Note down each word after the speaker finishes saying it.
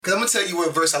Because I'm going to tell you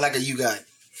what verse I like of You Got.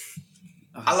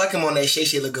 I like him on that Shay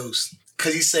Shay Lagos.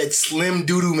 Because he said slim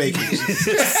doo-doo makers.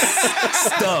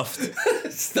 Stuffed.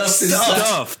 That's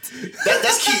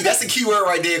key. That's the key word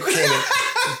right there, Cannon.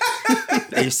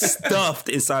 They stuffed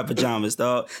inside pajamas,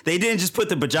 dog. They didn't just put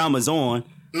the pajamas on.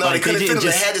 No, they couldn't fit them.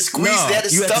 They had to squeeze. They had to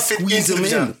stuff it into the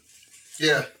pajama.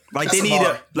 Yeah. Like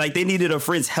they needed a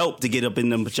friend's help to get up in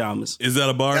them pajamas. Is that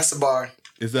a bar? That's a bar.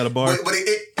 Is that a bar? But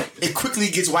it quickly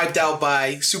gets wiped out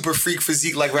by super freak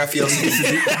physique like Raphael.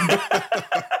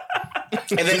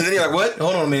 And then you're like, what?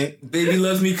 Hold on a minute. Baby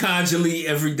loves me conjugally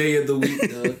every day of the week,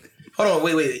 dog. Hold on,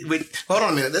 wait. Hold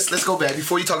on a minute. Let's go back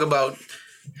before you talk about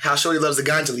how Shorty loves the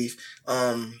ganja leaf.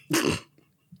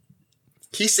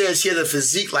 He said she had a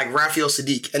physique like Raphael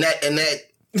Sadiq, and that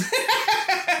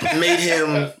made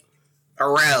him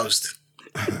aroused.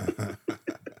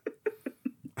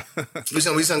 We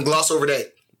just gonna gloss over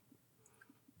that.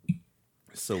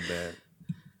 It's so bad.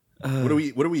 What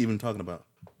are we even talking about?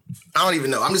 I don't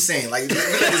even know. I'm just saying, like, let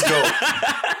this go.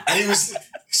 And he was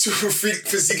super freak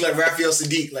physique like Raphael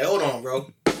Sadiq. Like, hold on, bro.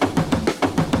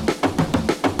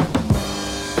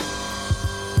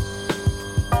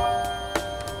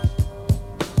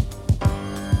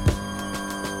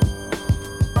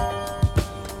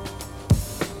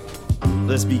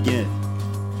 Let's begin.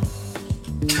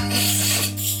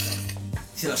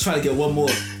 Shit, I was trying to get one more.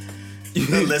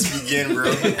 Let's begin,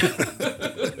 bro.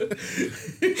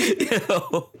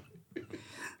 Yo.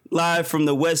 Live from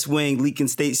the West Wing, leaking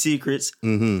state secrets.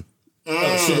 Mm-hmm.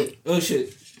 Oh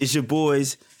shit. It's your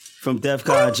boys from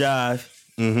DefCon Jive.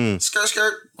 Mm-hmm.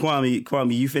 Skirt.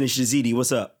 Kwame, you finished your ZD.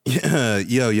 What's up? Yeah,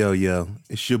 yo.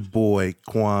 It's your boy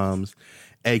Quams,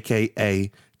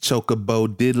 a.k.a. Chocobo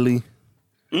Diddley.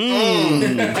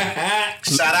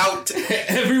 Shout out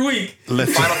every week.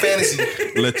 Final Fantasy.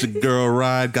 Let your girl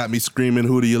ride. Got me screaming,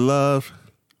 who do you love?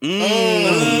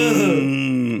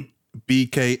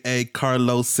 BKA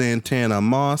Carlos Santana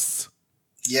Moss.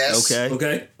 Yes.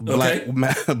 Okay.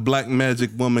 Black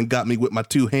Magic Woman got me with my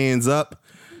two hands up.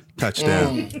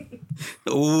 Touchdown.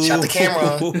 Shot the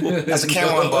camera. That's a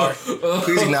camera on bar.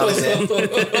 Please acknowledge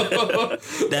that.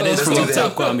 That is from up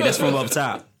top, Kwame. That's from up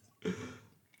top. I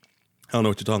don't know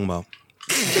what you're talking about.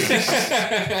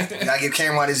 Gotta give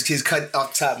Cameron his cut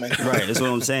off top, man. Right, that's what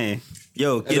I'm saying.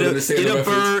 Yo, get a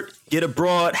bird, get a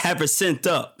broad, have her sent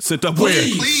up. Sent up where?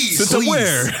 Please. Sent up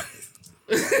where?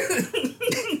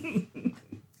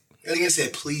 He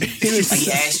said please. Like he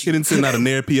asked you. He didn't send out an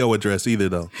Air PO address either,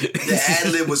 though. The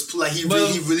ad-lib was like he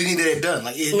really needed it done.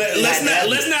 Like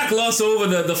let's not gloss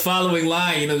over the following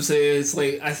line. You know what I'm saying? It's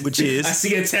like which is I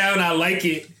see a town, I like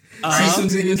it. See some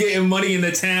niggas getting money in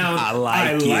the town, I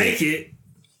like it.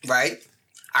 Right?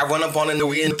 I run up on it and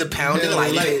we end the pound and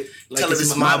light it. Tell her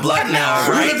it's my block now, now,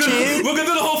 right? We're gonna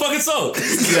do the whole fucking song.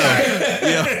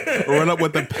 Yeah. Run up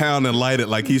with the pound and light it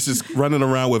like he's just running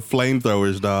around with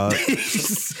flamethrowers, dog.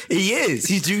 He is.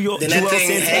 He's Joel Then that thing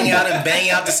Santana. hang out and bang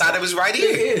out the side of his right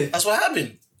ear. Yeah. That's what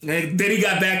happened. And then he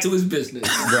got back to his business.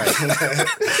 Right.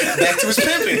 Back to his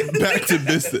pimping. Back to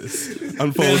business.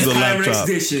 Unfolds the laptop.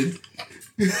 Edition.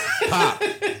 Pop.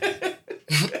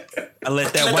 I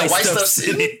let that white stuff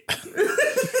sit.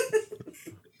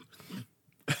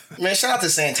 Man, shout out to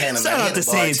Santana, man. Shout out to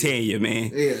Santana, man.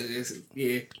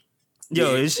 Yeah.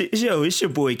 Yo, it's your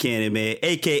boy Cannon, man.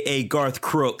 AKA Garth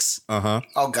Crooks. Uh-huh.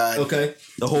 Oh, God. Okay.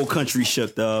 The whole country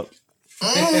shook up.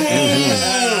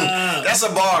 That's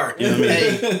a bar. You know what I mean?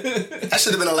 Hey, that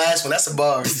should have been the last one. That's a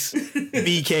bar.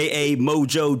 BKA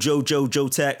Mojo Joe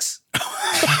Tex. You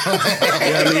know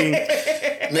what I mean?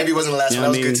 Maybe it wasn't the last one. That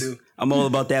was good too. I'm all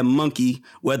about that monkey,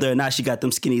 whether or not she got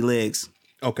them skinny legs.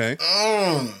 Okay.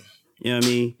 You know what I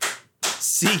mean?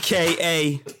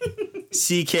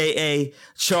 CKA,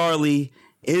 Charlie,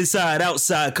 inside,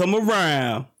 outside, come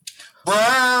around.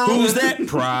 Brown. Who's that?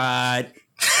 Pride.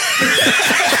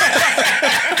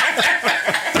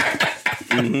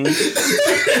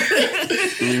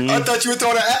 I thought you were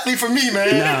throwing an athlete for me,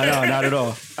 man. No, not at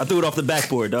all. I threw it off the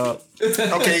backboard, dog.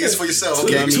 Okay, it's for yourself.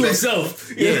 Okay, To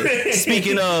himself. Yeah.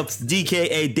 Speaking of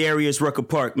DKA Darius Rucker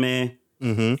Park, man.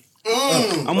 I'm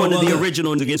one of the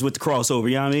original niggas with the crossover,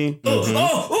 you know what I mean?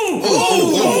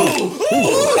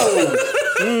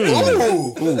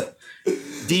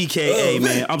 DKA,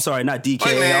 man. I'm sorry, not DKA.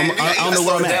 Wait, man, I don't know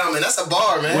where I'm at. Down, man. That's a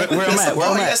bar, man. Where I'm at? Where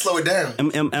I'm at? You gotta slow it down.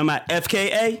 Am I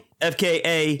FKA?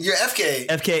 FKA. You're FK.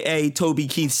 FKA Toby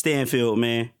Keith Stanfield,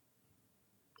 man.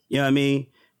 You know what I mean?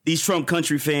 These Trump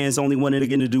country fans only wanted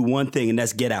to do one thing, and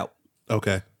that's get out.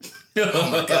 Okay.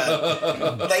 Oh my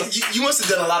God. Like you must have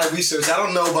done a lot of research. I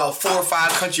don't know about 4 or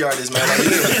 5 country artists, man.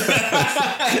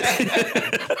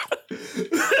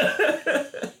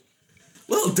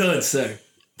 Well done, sir.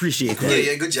 Appreciate that.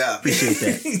 Yeah, good job. Appreciate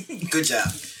that. Good job.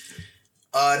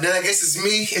 Then I guess it's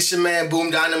me. It's your man, Boom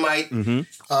Dynamite.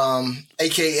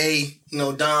 AKA,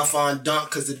 Don Fon Dunk,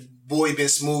 because the boy been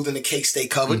smooth and the cake stay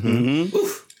covered.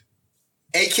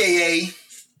 AKA,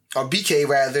 or BK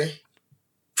rather,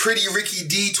 Pretty Ricky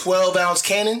D 12-ounce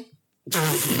cannon.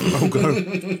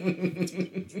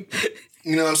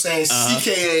 You know what I'm saying?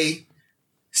 CKA,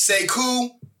 say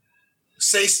cool,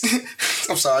 say...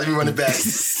 I'm sorry, let me run it back.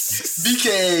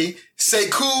 BKA, say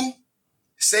cool,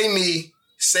 say me,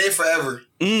 say it forever,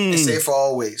 and say it for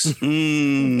always.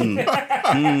 Boom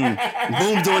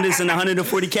doing this in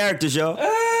 140 characters, y'all.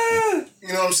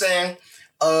 You know what I'm saying?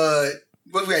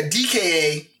 What we got?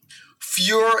 DKA,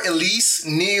 Fure, Elise,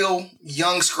 Neil,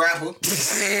 Young Scrapper. You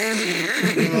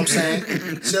know what I'm saying?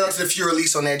 Shout out to the Fure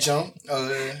Elise on that jump.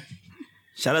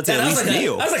 Shout out to Elise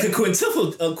Neil. That was like a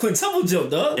quintuple jump,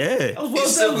 dog. Yeah. That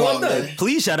was well done.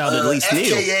 Please shout out to Elise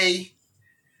Neil. FKA,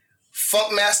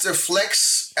 Funkmaster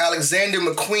Flex, Alexander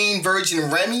McQueen, Virgin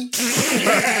Remy.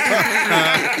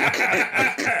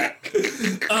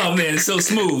 Oh man, it's so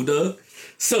smooh, dog.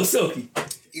 So silky.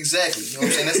 Exactly. You know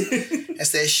what I'm saying?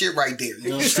 That's that shit right there. You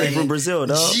know what I'm Straight saying? from Brazil,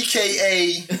 dog.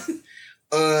 GKA,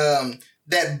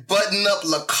 that button-up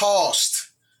Lacoste.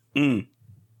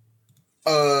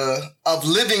 Of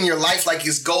living your life like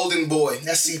it's Golden Boy.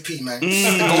 That's CP, man.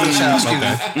 The Golden Child.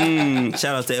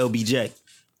 Shout out to LBJ.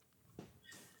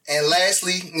 And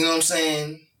lastly, you know what I'm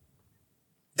saying?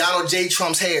 Donald J.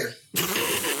 Trump's hair.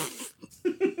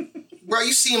 Bro,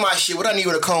 you see my shit. What I need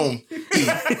with a comb?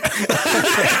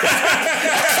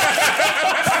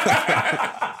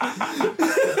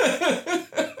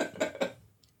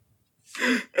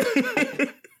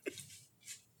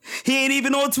 He ain't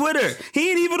even on Twitter.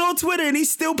 And he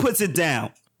still puts it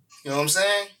down. You know what I'm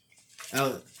saying?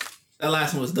 That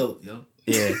last one was dope, yo.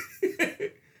 Yeah.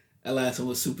 That last one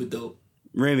was super dope.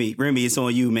 Remy, it's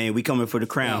on you, man. We coming for the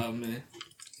crown. Oh, man.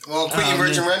 Well, Queen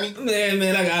Virgin Remy?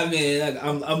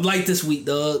 I'm light this week,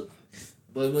 dog.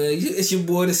 But, man, it's your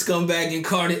boy, the scumbag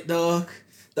incarnate, dog.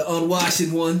 The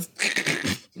unwashed one.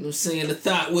 You know what I'm saying? The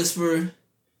thought whisperer.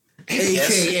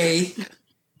 A.K.A.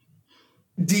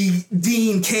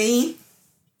 Dean Kane.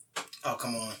 Oh,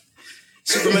 come on.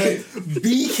 Superman.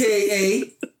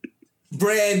 B.K.A.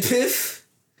 Brad Piff.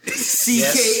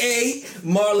 C.K.A.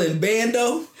 Marlon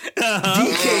Bando.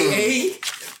 D.K.A.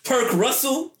 Perk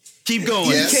Russell. Keep going.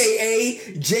 Yes.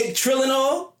 D.K.A. Jake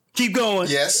Trillinall. Keep going.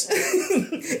 Yes.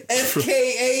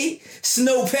 F.K.A.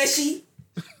 Snow Pesci.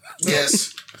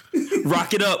 Yes.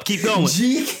 Rock it up. Keep going.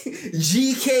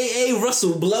 G.K.A.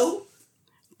 Russell Blow.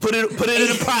 Put it in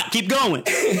the pot. Keep going.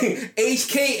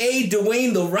 H.K.A.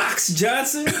 Dwayne The Rocks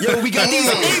Johnson. Yo, we got these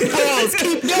ink balls.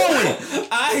 Keep going.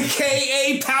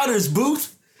 I.K.A. Powders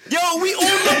Booth. Yo, we on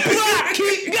the block.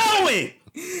 Keep going.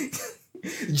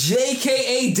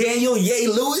 J.K.A. Daniel Ye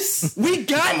Lewis. We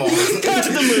got these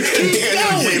customers. Keep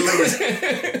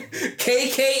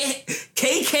going.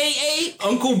 K.K.A.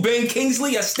 Uncle Ben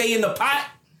Kingsley. I stay in the pot.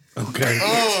 Okay.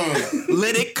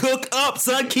 Let it cook up,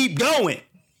 son. Keep going.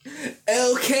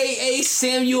 L.K.A.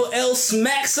 Samuel L.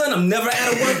 Smackson. I'm never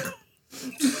out of work.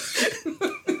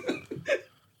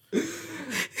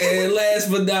 And last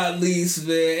but not least,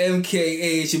 man,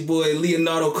 M.K.A. is your boy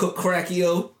Leonardo Cook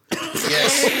Crackio.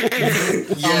 Yes.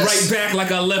 I'm right back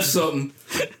like I left something.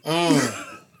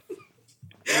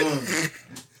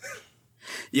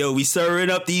 Yo, we serving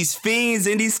up these fiends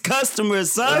and these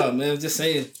customers, son. Oh, man, I'm just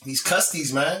saying. These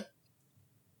custies, man.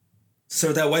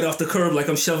 Serve that white off the curb like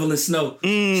I'm shoveling snow.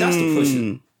 Shouts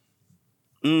to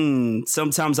Pusha.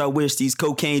 Sometimes I wish these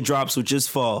cocaine drops would just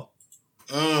fall.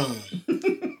 Oh,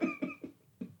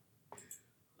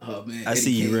 man. I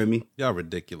see you, Remy. Y'all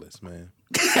ridiculous, man.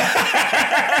 Y'all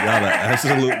are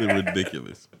absolutely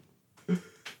ridiculous.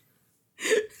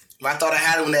 I thought I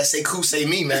had it when that say cool, say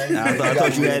me, man. I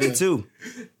thought you had it too.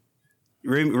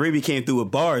 Remy came through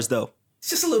with bars, though. It's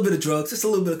just a little bit of drugs, just a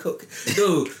little bit of coke.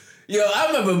 Dude, yo, I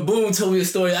remember Boom told me a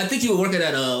story. I think you were working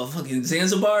at fucking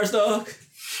Zanzibar's, dog.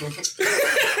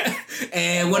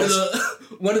 And one of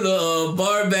the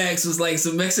bar backs was like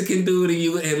some Mexican dude, and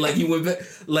you went back,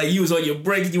 like you was on your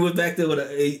break, and you went back there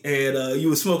with you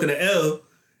was smoking an L,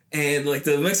 and like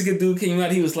the Mexican dude came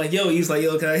out, he was like, yo,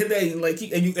 can I hit that? And like,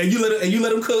 and you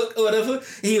let him cook or whatever, and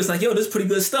he was like, yo, this is pretty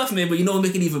good stuff, man. But you know what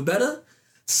make it even better?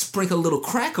 Sprinkle a little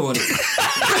crack on it.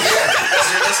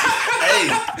 Hey,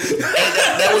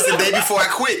 that was the day before I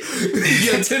quit.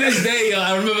 Yo, to this day,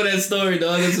 I remember that story,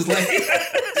 dog. It's just like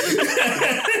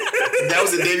that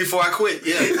was the day before I quit.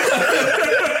 Yeah.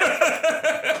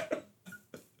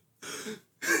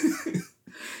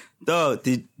 Dog,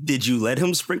 did you let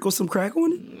him sprinkle some crack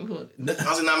on it? I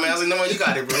was like, nah, man. I was like, no, man, you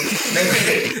got it, bro.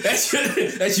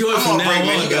 That's yours I'm from on now break, on,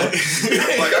 man. You got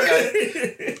it. Like, I got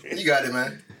it. You got it,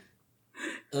 man.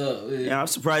 Oh, man. Yeah, I'm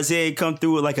surprised he ain't come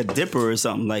through with like a dipper or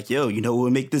something. Like, yo, you know what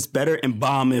would make this better?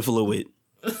 Embalming fluid.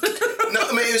 No,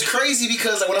 I mean, it was crazy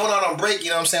because like when I went out on break, you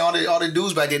know what I'm saying, all the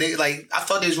dudes back there, they like, I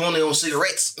thought they was rolling their own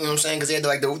cigarettes, you know what I'm saying, because they had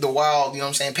like the wild, you know what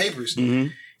I'm saying, papers. Mm-hmm.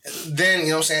 Then, you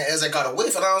know what I'm saying, as I got a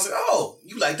whiff, and I was like, oh,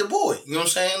 you like the boy, you know what I'm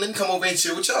saying, let me come over and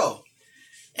chill with y'all.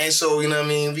 And so, you know what I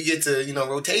mean, we get to, you know,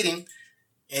 rotating,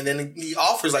 and then he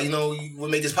offers like, you know, you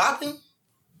would make this popping?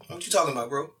 What you talking about,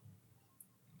 bro?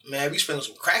 Man, we sprinkled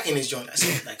some crack in this joint. I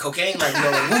said, like cocaine, like, you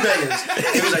know, like woo bangers.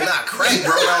 He was like, nah, crack,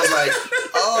 bro. And I was like,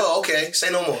 oh, okay,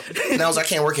 say no more. And I was like, I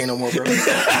can't work here no more, bro.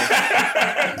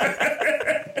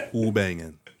 Woo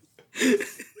banging.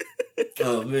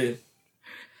 Oh, man.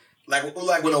 Like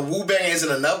when a woo bang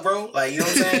isn't enough, bro. Like, you know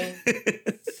what I'm saying?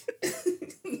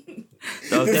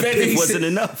 Dog, that piff wasn't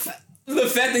enough. The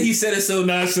fact that he said it so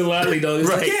nonchalantly, though, it's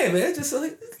right. like, yeah, man, just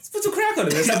like, let's put some crack on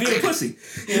it. Let's not be a pussy.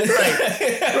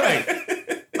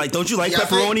 Right. Like, don't you like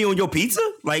pepperoni on your pizza?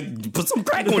 Like, put some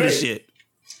crack on this shit.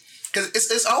 Because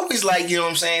it's always like, you know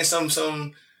what I'm saying,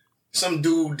 some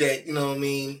dude that, you know what I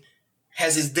mean,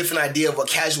 has this different idea of what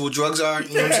casual drugs are,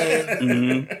 you know what I'm saying?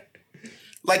 Mm-hmm.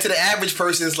 Like, to the average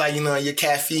person, it's like, you know, your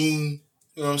caffeine,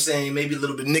 you know what I'm saying, maybe a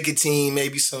little bit of nicotine,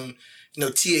 maybe some, you know,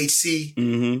 THC.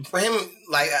 Mm-hmm. For him,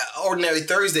 like, Ordinary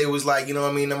Thursday was like, you know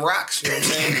what I mean, them rocks, you know what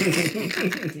I'm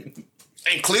saying?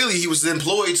 And clearly he was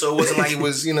employed, so it wasn't like he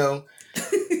was, you know,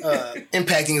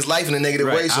 impacting his life in a negative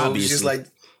way. So it was just like,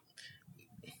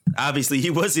 obviously he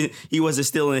wasn't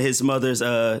stealing his mother's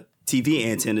TV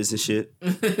antennas and shit.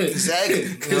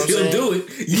 Exactly. Because he'll do it.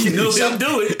 You know he'll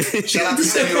do it. Shout out to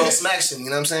 7-year-old Smackson, you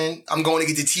know what I'm saying? I'm going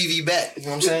to get the TV back, you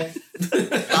know what I'm saying?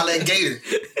 I'll let Gator.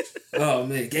 Oh,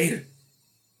 man, Gator.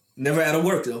 Never out of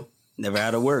work, though. Never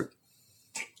out of work.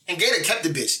 And Gator kept the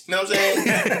bitch, you know what I'm saying?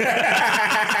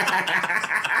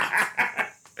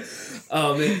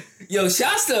 Oh, man. Yo,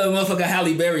 shouts to motherfucker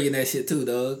Halle Berry and that shit, too,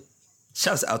 dog.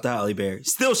 Shouts out to Halle Berry.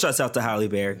 Still shouts out to Halle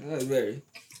Berry. Halle Berry.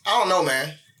 I don't know,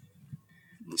 man.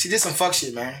 She did some fuck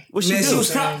shit, man. What she do?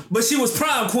 But she was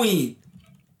prom queen.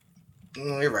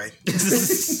 You're right.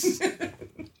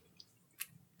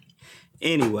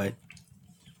 Anyway.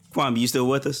 Kwame, you still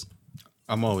with us?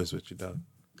 I'm always with you, dog.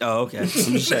 Oh, okay. I'm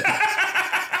just checking.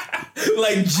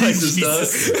 Like Jesus, dog.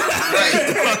 Right.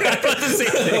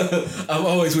 I'm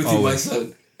always with you, my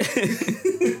son.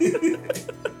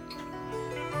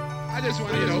 I just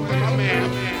want you to open my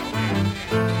man.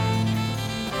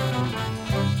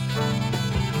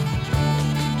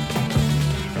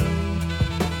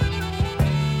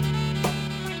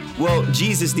 Well,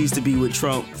 Jesus needs to be with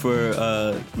Trump for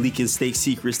leaking state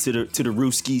secrets to the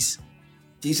Rooskies.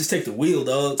 Jesus, take the wheel,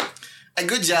 dog. Hey,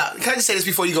 good job. Can I just say this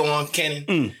before you go on,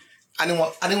 Cannon? I didn't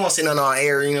want to say nothing on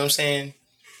air, you know what I'm saying?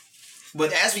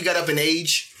 But as we got up in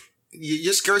age,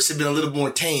 your skirts have been a little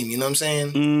more tame, you know what I'm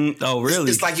saying? Oh, really?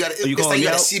 It's like you got a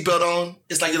seatbelt on.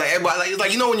 It's like you're like everybody. It's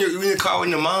like, you know when you're in the car with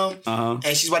your mom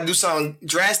and she's about to do something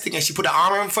drastic and she put the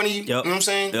armor in front of you. Yep. You know what I'm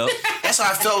saying? Yep. That's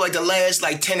how I felt like the last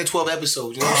like 10 to 12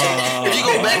 episodes. You know what I'm saying? If you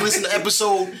go back and listen to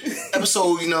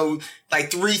episode, you know,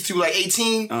 like 3 through like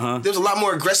 18, there's a lot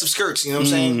more aggressive skirts. You know what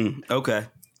I'm saying? Okay.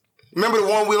 Remember the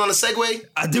one wheel on the Segway?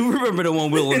 I do remember the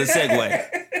one wheel on the Segway.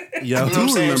 Yo, I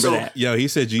do remember that. Yo, he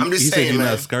said you. He said you're man.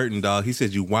 not skirting, dog. He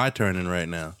said you Y-turning right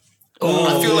now. Oh,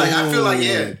 I feel like,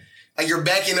 yeah, like you're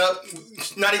backing up,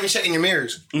 not even checking your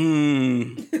mirrors.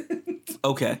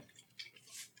 Okay.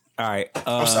 All right.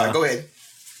 I'm sorry. Go ahead.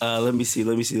 Let me see.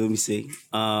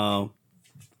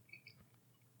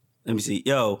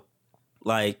 Yo,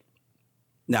 like,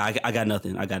 nah, I got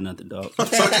nothing. Dog. So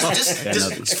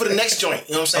just for the next joint,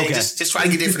 you know what I'm saying? Okay. Just try to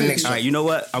get there for the next joint. All right, you know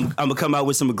what? I'm gonna come out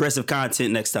with some aggressive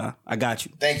content next time. I got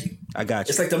you. Thank you. I got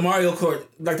you. It's like the Mario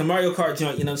Kart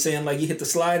joint, you know what I'm saying? Like you hit the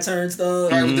slide turns,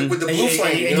 dog. Right, with the blue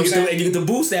flame, and you get the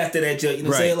boost after that joint, you know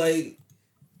what I'm saying? Like,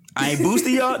 I ain't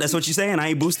boosting y'all? That's what you're saying? I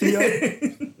ain't boosting y'all?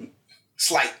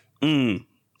 Slight.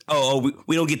 Oh,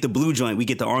 we don't get the blue joint. We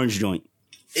get the orange joint.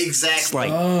 Exactly.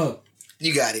 Slight.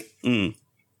 You got it.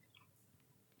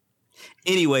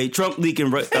 Anyway, Trump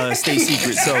leaking state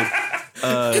secrets, so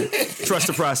trust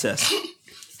the process.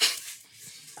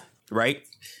 Right?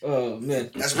 Oh, man.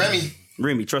 That's Remy.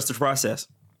 Remy, trust the process.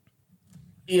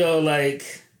 Yo,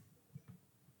 like,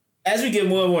 as we get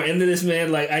more and more into this,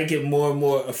 man, like, I get more and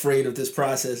more afraid of this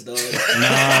process, dog.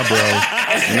 Nah, bro.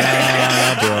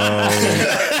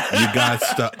 You got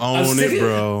to own it,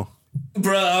 bro.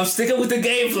 Bro, I'm sticking with the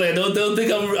game plan. Don't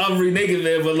think I'm reneging,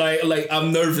 man. But like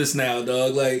I'm nervous now,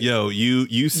 dog. Like, yo,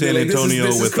 you San like, Antonio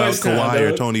this is without crunch time, Kawhi or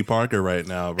dog. Tony Parker right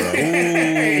now, bro.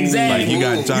 Exactly. Like you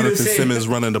got Jonathan saying? Simmons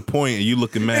running the point, and you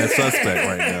looking mad suspect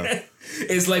right now.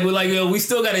 It's like we're like, yo, we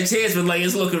still got a chance, but like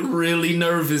it's looking really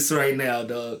nervous right now,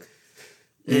 dog.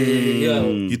 Yo.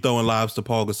 You throwing lives to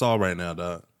Paul Gasol right now,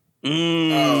 dog.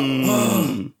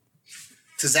 To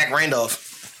Zach Randolph.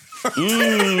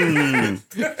 You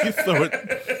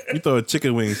throw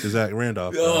chicken wings to Zach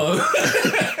Randolph,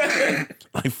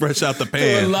 like fresh out the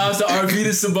pan. Lives to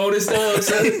Arvydas Sabonis, dog.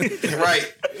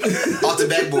 Right. Off the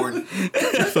backboard.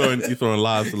 You throwing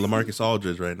lives to LaMarcus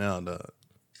Aldridge right now, dog.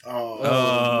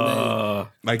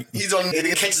 Like He's on. He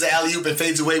catches the alley oop and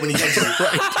fades away when he catches it.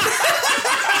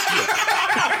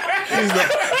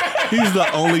 he's the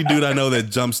only dude I know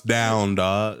that jumps down,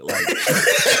 dog. Like,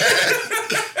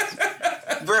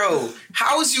 Bro,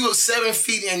 how is you 7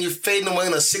 feet and you're fading away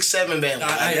in a 6'7" band?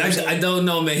 I don't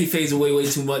know, man. He fades away way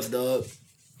too much, dog.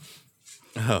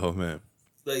 oh man.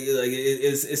 Like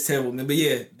it's terrible, man. But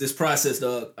yeah, this process,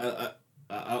 dog.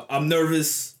 I'm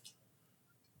nervous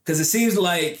because it seems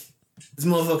like this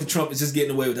motherfucking Trump is just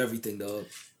getting away with everything, dog.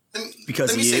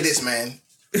 Let me say this, man.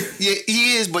 Yeah,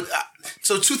 he is. But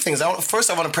so two things.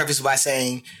 First, I want to preface by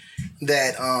saying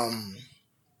that I'm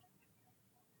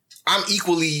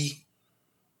equally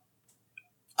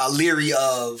leery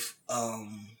of you know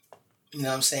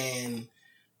what I'm saying,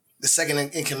 the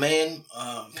second in command,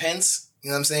 Pence. You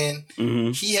know what I'm saying?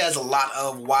 Mm-hmm. He has a lot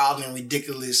of wild and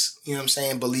ridiculous, you know what I'm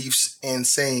saying, beliefs and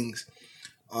sayings.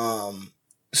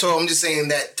 So I'm just saying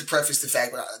that to preface the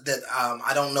fact that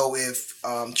I don't know if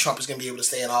Trump is going to be able to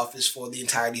stay in office for the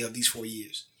entirety of these 4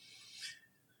 years.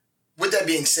 With that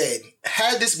being said,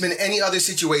 had this been any other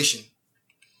situation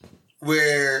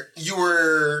where you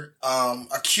were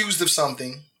accused of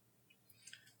something,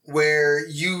 where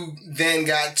you then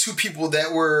got two people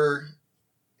that were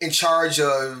in charge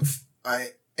of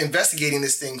investigating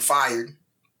this thing fired,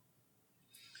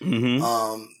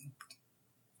 and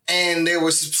there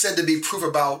was said to be proof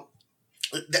about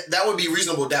that would be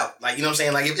reasonable doubt. Like, you know what I'm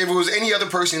saying? Like if it was any other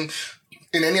person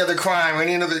in any other crime or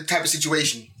any other type of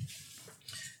situation,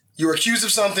 you're accused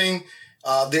of something,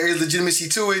 there is legitimacy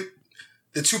to it.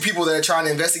 The two people that are trying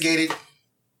to investigate it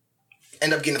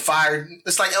end up getting fired.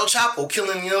 It's like El Chapo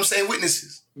killing, you know what I'm saying,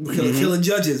 witnesses. Killing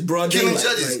judges, broad killing daylight.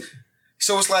 judges. Like,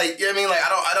 so it's like, you know what I mean? Like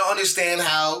I don't understand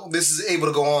how this is able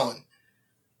to go on.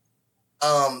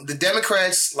 The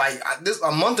Democrats, like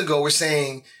a month ago, were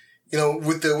saying, you know,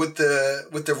 with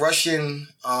the Russian,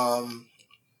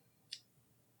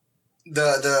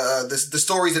 the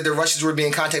stories that the Russians were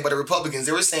being contacted by the Republicans,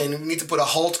 they were saying we need to put a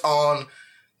halt on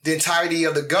the entirety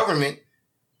of the government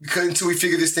until we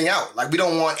figure this thing out. Like, we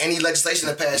don't want any legislation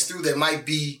to pass through that might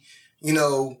be, you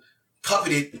know,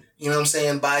 puppeted, you know what I'm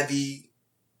saying, by the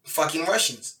fucking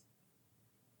Russians.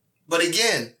 But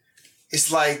again,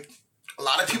 it's like a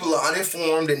lot of people are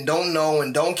uninformed and don't know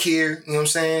and don't care, you know what I'm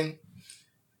saying?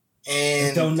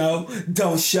 And don't know,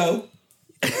 don't show.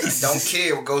 Don't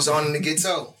care what goes on in the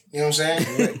ghetto. You know what I'm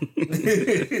saying?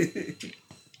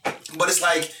 But it's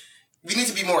like, we need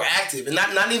to be more active, and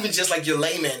not even just like your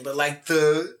layman, but like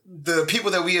the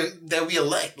people that we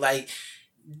elect. Like,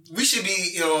 we should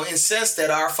be, you know, incensed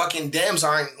that our fucking Dems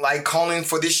aren't like calling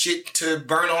for this shit to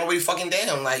burn all the way fucking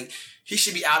down. Like, he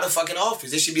should be out of fucking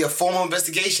office. There should be a formal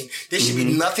investigation. There should be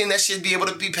nothing that should be able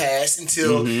to be passed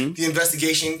until the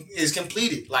investigation is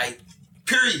completed. Like,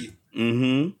 period.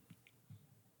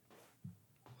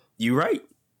 You're right.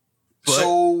 But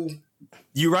So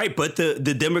you're right, but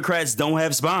the Democrats don't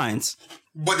have spines.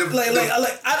 but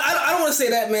I don't want to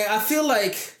say that, man. I feel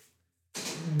like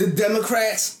the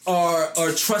Democrats are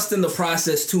trusting the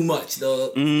process too much,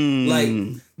 though. Like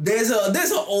there's a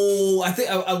old,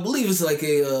 I believe it's like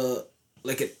an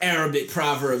Arabic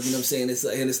proverb, you know what I'm saying?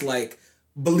 It's like,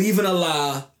 believe in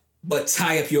Allah, but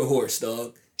tie up your horse,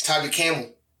 dog. tie up your camel.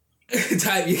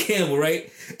 Tie up your camel, right?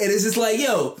 And it's just like,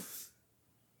 yo,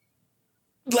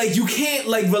 like, you can't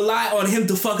like rely on him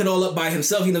to fuck it all up by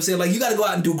himself. You know what I'm saying? Like, you got to go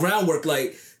out and do groundwork.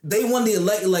 Like, they won the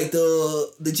election. Like,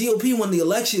 the GOP won the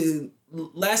election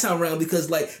last time around because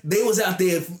like they was out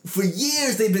there for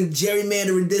years. They've been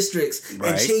gerrymandering districts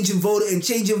and changing vote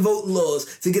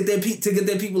laws to get their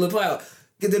people in power.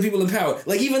 Get their people in power.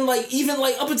 Like even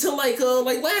up until like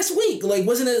last week. Like,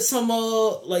 wasn't it some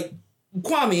like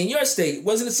Kwame in your state?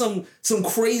 Wasn't it some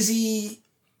crazy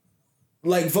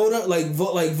like voter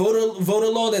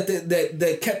law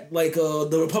that kept like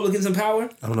the Republicans in power?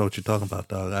 I don't know what you're talking about,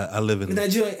 dog. I live in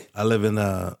that joint. I live in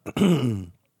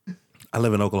I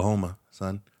live in Oklahoma,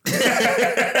 son.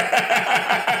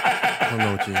 don't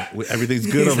know what you. Everything's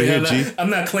good over here, G. I'm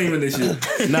not claiming this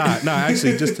shit. Nah.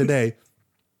 Actually, just today,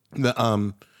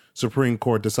 the Supreme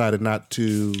Court decided not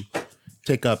to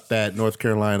take up that North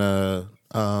Carolina,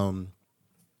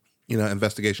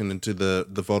 investigation into the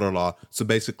voter law. So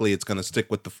basically, it's going to stick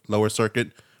with the lower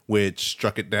circuit, which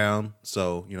struck it down.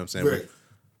 So you know what I'm saying? Right.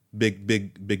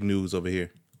 Big news over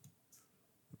here.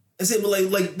 I said, but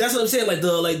like that's what I'm saying. Like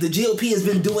the GOP has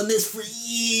been doing this for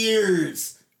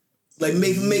years. Like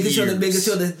making sure that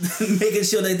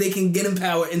they can get in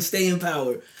power and stay in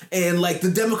power, and like the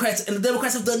Democrats have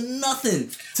done nothing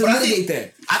to mitigate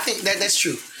that. I think that's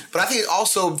true, but I think it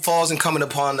also falls incumbent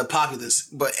upon the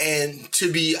populace. And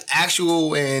to be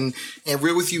actual and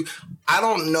real with you, I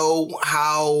don't know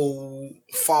how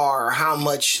far or how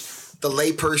much the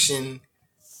layperson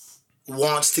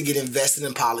wants to get invested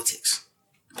in politics.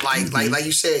 Like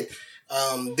you said,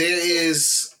 there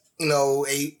is.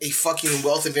 A fucking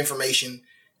wealth of information.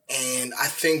 And I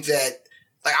think that,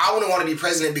 like, I wouldn't want to be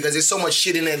president because there's so much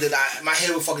shit in there that my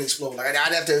head would fucking explode. Like, I'd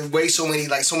have to weigh so many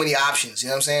options. You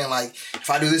know what I'm saying? Like, if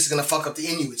I do this, it's going to fuck up the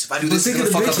Inuits. If I do this, it's going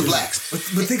to fuck up the blacks.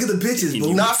 But think of the bitches,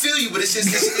 bro. No, I feel you, but it's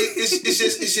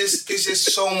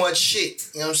just so much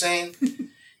shit. You know what I'm saying?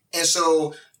 And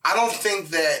so, I don't think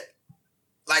that,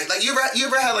 like you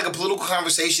ever had, like, a political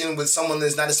conversation with someone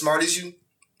that's not as smart as you?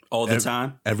 All the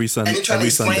time, every Sunday, and you're trying to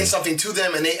explain something to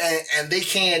them, and they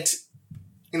can't,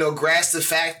 grasp the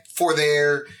fact for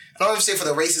their. I don't even say for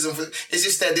the racism. It's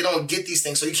just that they don't get these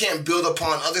things, so you can't build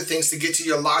upon other things to get to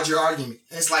your larger argument.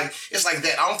 And it's like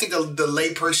that. I don't think the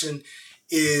layperson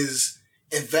is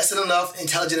invested enough,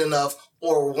 intelligent enough,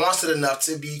 or wants it enough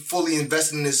to be fully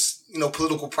invested in this,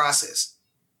 political process.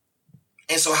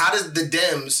 And so, how does the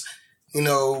Dems,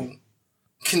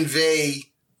 convey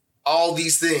all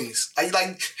these things?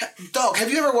 Like, dog, have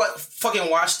you ever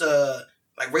fucking watched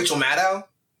Rachel Maddow?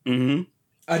 Mm-hmm.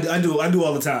 I do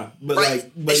all the time. But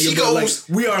right.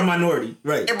 We are a minority,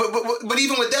 right? And, but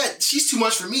even with that, she's too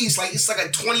much for me. It's like a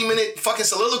 20-minute fucking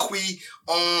soliloquy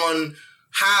on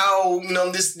how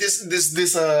this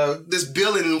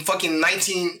bill in fucking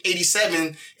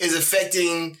 1987 is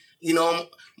affecting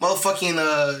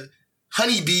motherfucking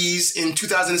honeybees in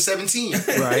 2017.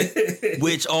 Right.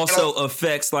 Which also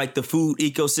affects like the food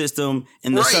ecosystem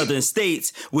in the southern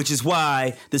states, which is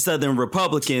why the Southern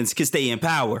Republicans can stay in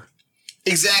power.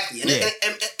 Exactly.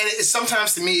 And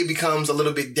sometimes to me it becomes a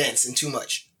little bit dense and too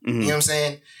much. Mm-hmm. You know what I'm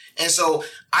saying? And so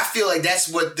I feel like that's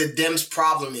what the Dems'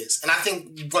 problem is. And I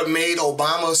think what made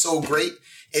Obama so great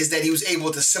is that he was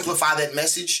able to simplify that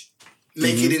message,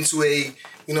 make it into a,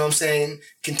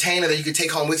 container that you could take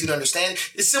home with you to understand.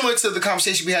 It's similar to the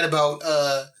conversation we had about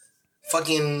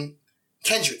fucking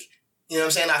Kendrick. You know what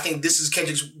I'm saying? I think this is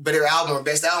Kendrick's better album or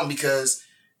best album because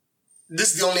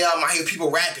this is the only album I hear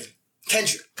people rapping.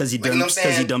 Kendrick. Because he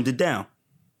dumbed it down.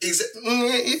 Yeah. You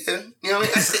know what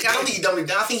I mean? I don't think he dumbed it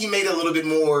down. I think he made it a little bit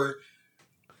more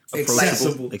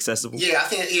accessible. Yeah, I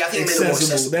think he made it more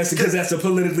accessible. That's because that's a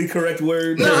politically correct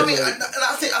word. No, I mean, I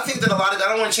think that a lot of it, I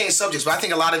don't want to change subjects, but I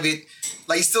think a lot of it,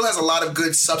 like, he still has a lot of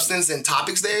good substance and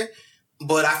topics there,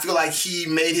 but I feel like he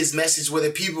made his message where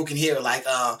the people can hear, like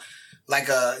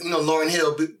Lauryn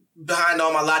Hill, behind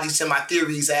all my logics and my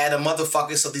theories, I had a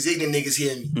motherfucker so these ignorant niggas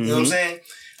hear me. You know what I'm saying?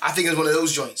 I think it's one of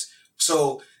those joints.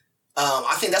 So,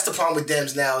 I think that's the problem with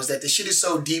Dems now, is that the shit is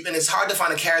so deep, and it's hard to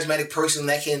find a charismatic person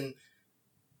that can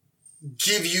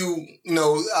give you,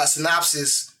 a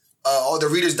synopsis or the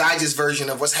Reader's Digest version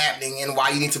of what's happening and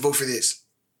why you need to vote for this.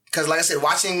 Because, like I said,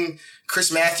 watching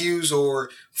Chris Matthews or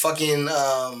fucking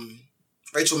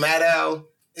Rachel Maddow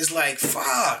is like,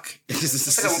 fuck.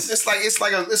 It's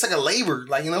like a labor.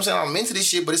 Like, you know what I'm saying? I'm into this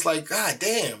shit, but it's like, god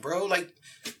damn, bro. Like,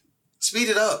 speed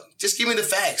it up. Just give me the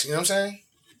facts. You know what I'm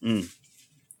saying?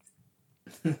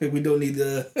 We don't need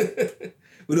the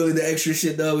extra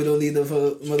shit, though. We don't need the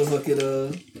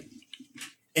motherfucking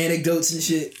anecdotes and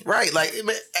shit. Right. Like,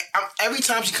 every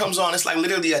time she comes on, it's like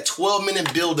literally a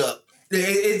 12-minute build-up.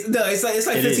 It's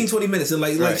like 15, 20 minutes. And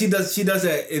like she does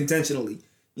that intentionally.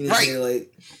 You know what I'm saying?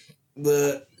 Like,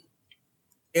 but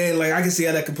and like I can see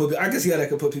how that could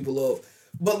put people off.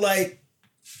 But like,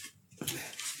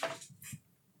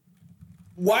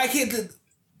 why can't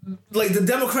the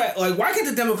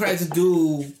Democrats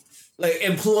do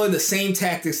employ the same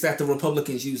tactics that the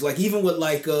Republicans use? Like even with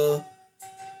the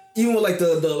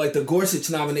Gorsuch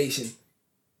nomination.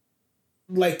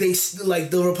 Like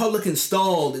the Republicans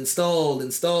stalled.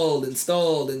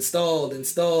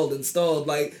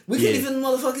 Like we can't even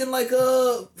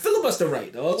motherfucking filibuster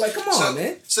right, dog. Like come on,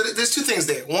 man. So there's two things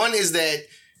there. One is that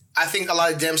I think a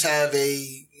lot of Dems have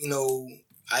a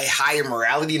a higher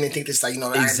morality and they think it's like,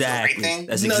 exactly. the right thing.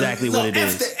 That's exactly what it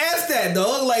is. F that,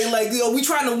 dog. Like, we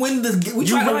trying to win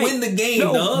the game,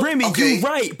 dog. Remy, Okay. you're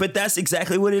right, but that's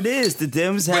exactly what it is. The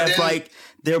Dems have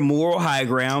their moral high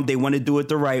ground. They want to do it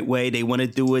the right way. They want to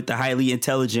do it the highly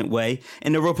intelligent way.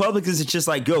 And the Republicans are just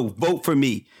like, yo, vote for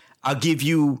me. I'll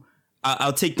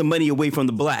take the money away from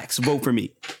the blacks. Vote for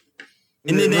me.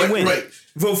 And then they win. Right.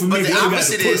 Vote for me. But the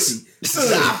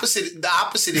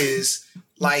opposite is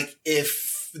like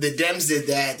if the Dems did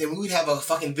that, then we'd have a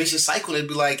fucking vicious cycle. It'd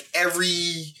be like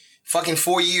every fucking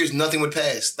 4 years, nothing would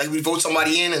pass. Like we vote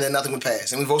somebody in and then nothing would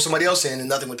pass, and we vote somebody else in and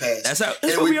nothing would pass. That's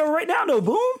what we are right now, though.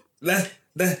 Boom. But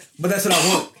that's what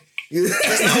I want.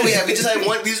 That's not what we have. We just had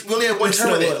one. We only had one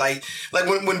term of it. Like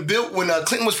when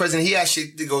Clinton was president, he had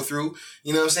shit to go through.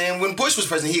 You know what I'm saying? When Bush was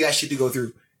president, he got shit to go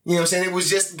through. You know what I'm saying? It was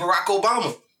just Barack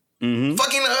Obama. Mm-hmm.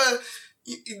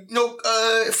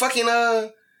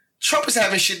 Trump is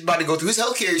having shit about to go through. His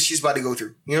healthcare shit's about to go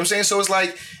through. You know what I'm saying? So it's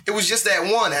like it was just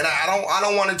that one, and I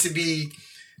don't want it to be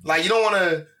like, you don't want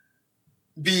to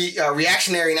be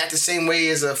reactionary and act the same way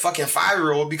as a fucking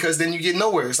 5-year-old, because then you get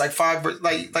nowhere. It's like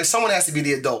like someone has to be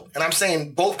the adult, and I'm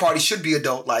saying both parties should be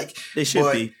adult. Like they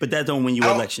should be, but that don't win you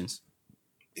elections.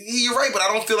 You're right, but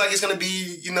I don't feel like it's gonna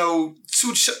be two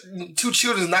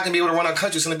children is not gonna be able to run our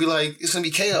country. It's gonna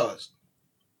be chaos.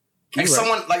 Like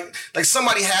someone like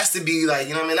somebody has to be like,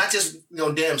 you know what I mean? Not just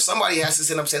damn. Somebody has to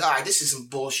sit up and say, all right, this is some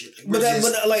bullshit. But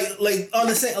on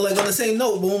the same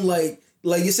note, boom, like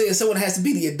you're saying, someone has to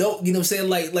be the adult. You know what I'm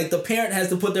saying? Like the parent has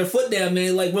to put their foot down,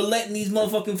 man. Like we're letting these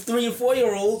motherfucking 3 and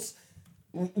 4-year-olds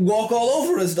walk all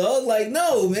over us, dog. Like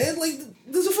no, man. Like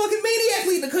there's a fucking maniac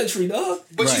leading the country, dog.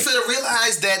 But you fail to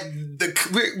realize that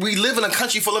we live in a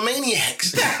country full of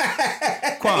maniacs.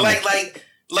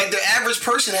 Like the average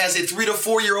person has a 3 to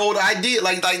 4-year-old idea.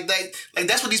 Like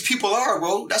that's what these people are,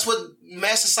 bro. That's what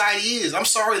mass society is. I'm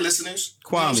sorry, listeners.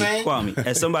 Kwame,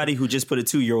 as somebody who just put a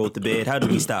 2-year-old to bed, how do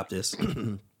we stop this?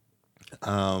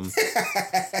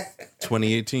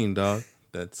 2018, dog.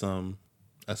 That's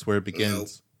where it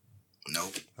begins.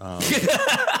 Nope.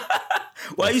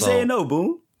 Why are you saying no,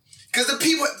 Boom? Because the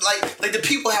people like the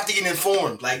people have to get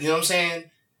informed. Like, you know what I'm saying?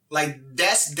 Like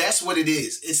that's what it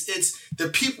is. It's the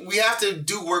people. We have to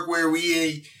do work where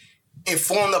we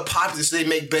inform the populace so they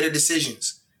make better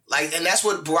decisions. Like, and that's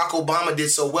what Barack Obama did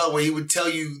so well, where he would tell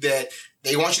you that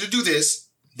they want you to do this.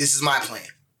 This is my plan.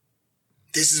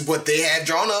 This is what they had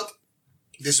drawn up.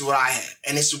 This is what I had,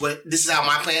 and this is how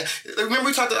my plan. Remember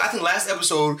we talked. I think last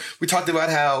episode we talked about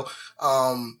how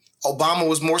Obama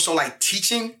was more so like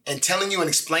teaching and telling you and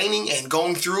explaining and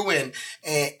going through and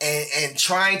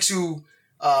trying to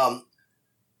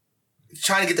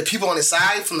get the people on his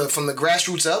side from the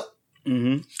grassroots up.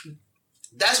 Mm-hmm.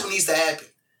 That's what needs to happen.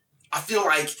 I feel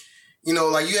like,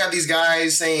 like you have these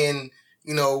guys saying,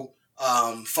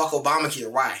 fuck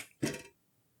Obamacare. Why?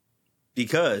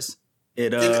 Because but they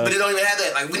don't even have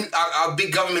that. Like our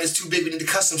big government is too big. We need to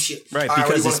cut some shit. Right,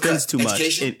 because it spends too much.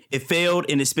 It failed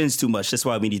and it spends too much. That's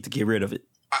why we need to get rid of it.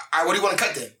 All right, what do you want to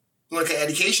cut then? You want to cut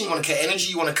education? You want to cut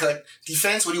energy? You want to cut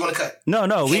defense? What do you want to cut? No,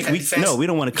 we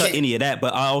don't want to cut any of that.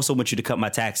 But I also want you to cut my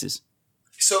taxes.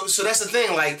 So that's the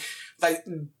thing. Like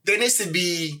there needs to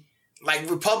be like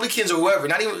Republicans or whoever.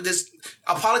 Not even this.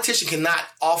 A politician cannot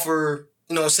offer,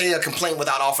 say a complaint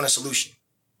without offering a solution.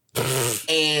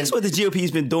 And that's what the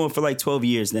GOP's been doing for like 12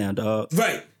 years now, dog.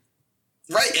 Right,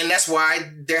 and that's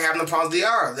why they're having the problems they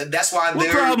are. That's why what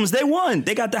problems? They won.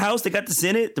 They got the House, they got the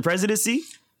Senate, the presidency.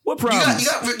 What problems? You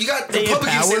got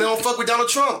Republicans saying they don't fuck with Donald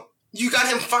Trump. You got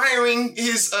him firing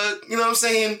his,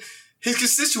 his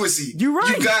constituency. You're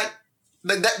right. You got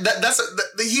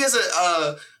he has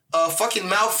a fucking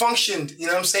malfunctioned,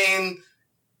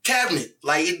 cabinet.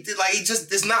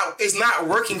 It's not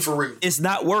working for real. It's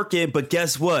not working, but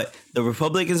guess what? The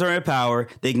Republicans are in power.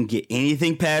 They can get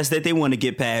anything passed that they want to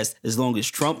get passed. As long as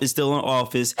Trump is still in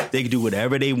office, they can do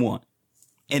whatever they want.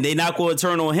 And they're not going to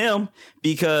turn on him,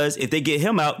 because if they get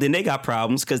him out, then they got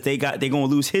problems, because they're going to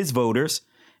lose his voters.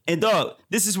 And dog,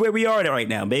 this is where we are right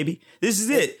now, baby. This is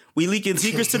it. We leaking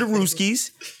secrets to the Rooskies,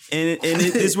 and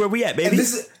this is where we at, baby.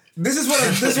 This is what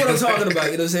I'm talking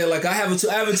about. You know what I'm saying? Like I have a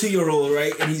 2-year-old,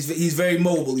 right? And he's very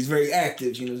mobile. He's very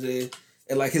active. You know what I'm saying?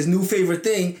 And like his new favorite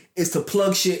thing is to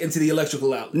plug shit into the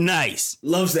electrical outlet. Nice.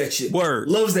 Loves that shit. Word.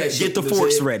 Loves that shit. Get the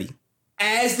forks ready.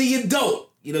 As the adult,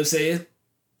 you know what I'm saying?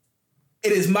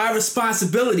 It is my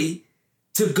responsibility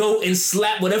to go and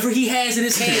slap whatever he has in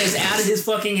his hands out of his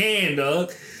fucking hand,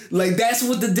 dog. Like that's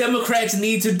what the Democrats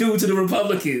need to do to the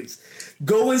Republicans.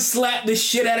 Go and slap the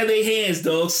shit out of their hands,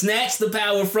 dog. Snatch the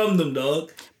power from them,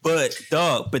 dog. But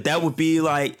that would be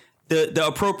like the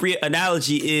appropriate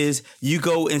analogy is you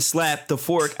go and slap the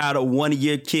fork out of one of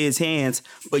your kid's hands,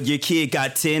 but your kid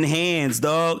got 10 hands,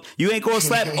 dog. You ain't gonna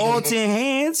slap all 10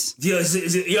 hands.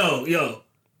 Yo,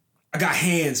 I got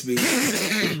hands, baby.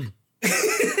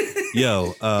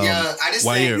 Yo,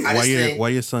 why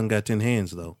your son got 10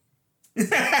 hands though?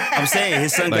 I'm saying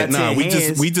his son got 10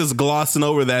 hands. We just glossing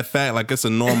over that fact like it's a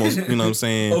normal, you know what I'm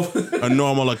saying, a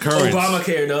normal occurrence.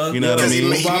 Obamacare, dog. You know what I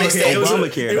mean?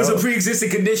 Obamacare. It was a pre-existing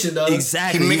condition, dog.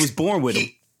 Exactly. He was born with him.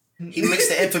 He mixed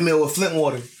the Enfamil with Flint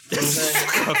water. You know what I'm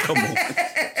saying? Oh, come on.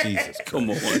 Jesus, come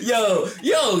on.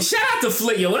 Yo, shout out to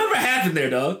Flint, yo. Whatever happened there,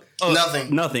 dog?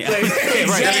 Nothing. Nothing. Like,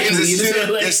 Right.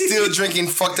 They're still drinking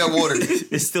fucked up water.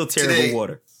 It's still terrible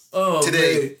water. Oh,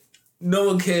 Today. Man. No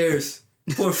one cares.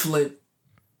 Poor Flint.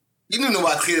 You knew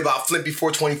nobody cleared about Flint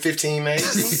before 2015, man.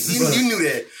 You knew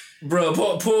that. Bro,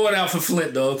 pour it out for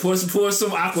Flint, dog. Pour some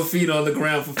Aquafina on the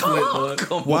ground for Flint,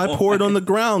 dog. Why pour it on the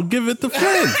ground? Give it to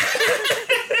Flint.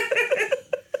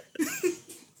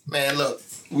 Man, look.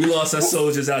 We lost our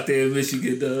soldiers out there in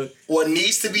Michigan, dog. What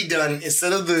needs to be done,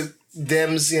 instead of the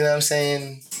Dems, you know what I'm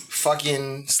saying,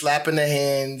 fucking slapping the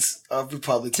hands of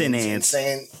Republicans. 10 hands.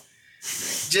 Saying,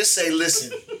 just say,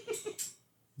 listen,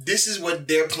 this is what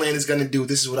their plan is going to do.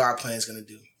 This is what our plan is going to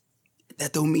do.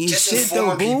 That don't mean Just shit,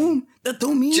 though, inform people. boom. That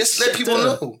don't mean Just shit. let people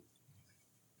know.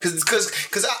 Because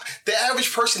the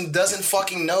average person doesn't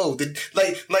fucking know.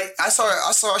 Like I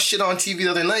saw shit on TV the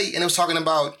other night, and it was talking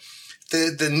about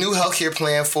the new healthcare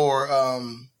plan for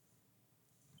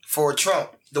Trump,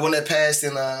 the one that passed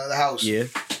in the House. Yeah.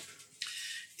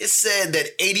 It said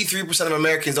that 83% of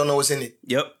Americans don't know what's in it.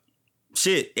 Yep.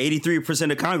 Shit,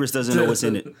 83% of Congress doesn't know what's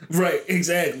in it. Right,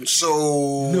 exactly.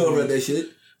 So No one read that shit.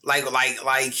 Like,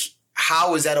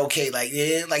 how is that okay? Like,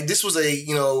 yeah, like this was a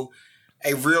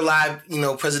real live,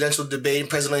 presidential debate and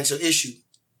presidential issue.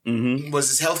 Mm-hmm. Was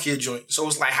this healthcare joint? So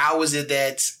it's like, how is it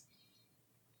that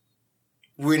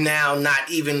we're now not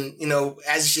even,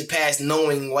 as it should pass,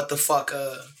 knowing what the fuck,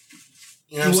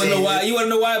 you know what I'm saying? You want to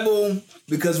know why, boom?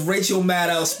 Because Rachel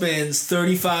Maddow spends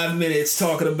 35 minutes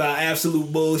talking about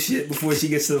absolute bullshit before she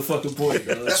gets to the fucking point.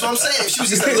 Dog. That's what I'm saying. She was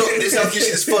just like, look, this healthcare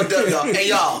shit is fucked up, y'all. Hey,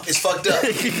 y'all, it's fucked up.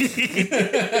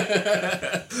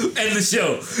 End the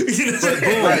show. But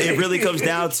boom, it really comes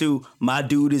down to my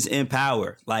dude is in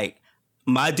power. Like,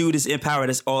 my dude is in power.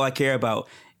 That's all I care about.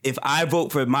 If I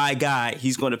vote for my guy,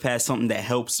 he's going to pass something that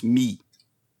helps me.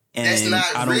 And that's not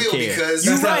I don't real care. because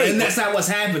You're right. And that's not what's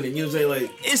happening. You know what I'm saying?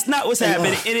 Like, it's not what's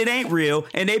happening, and it ain't real.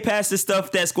 And they pass the stuff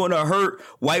that's going to hurt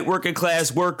white working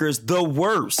class workers the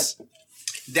worst.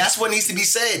 That's what needs to be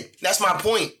said. That's my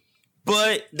point.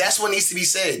 But that's what needs to be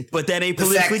said. But that ain't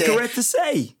politically correct to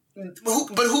say.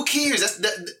 But who cares?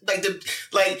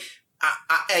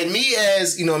 And me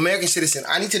as American citizen,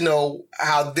 I need to know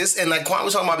how this, and like Quan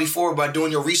was talking about before about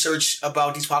doing your research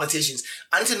about these politicians.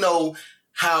 I need to know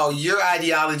how your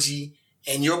ideology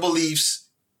and your beliefs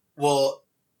will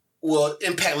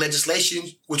impact legislation,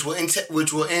 which will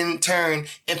in turn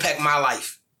impact my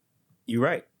life. You're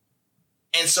right.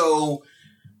 And so,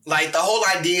 like the whole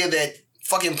idea that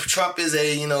fucking Trump is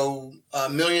a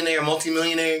millionaire,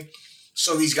 multimillionaire,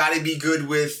 so he's got to be good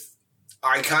with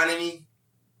our economy,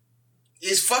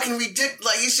 is fucking ridiculous.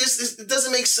 Like it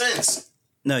doesn't make sense.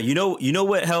 No, you know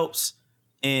what helps,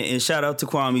 and shout out to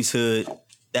Kwame's Hood.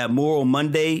 That Moral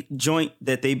Monday joint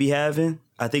that they be having,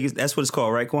 I think that's what it's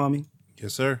called, right, Kwame?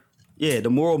 Yes, sir. Yeah, the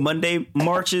Moral Monday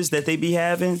marches that they be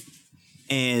having,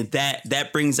 and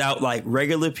that brings out like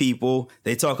regular people.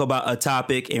 They talk about a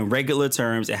topic in regular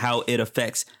terms and how it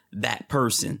affects that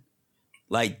person.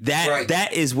 Like that, right.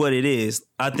 That is what it is.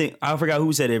 I forgot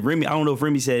who said it. Remy, I don't know if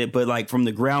Remy said it, but like from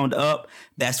the ground up,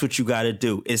 that's what you got to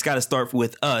do. It's got to start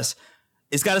with us.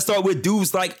 It's got to start with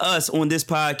dudes like us on this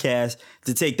podcast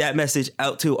to take that message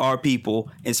out to our people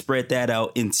and spread that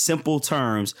out in simple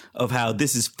terms of how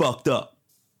this is fucked up.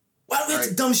 Why do we have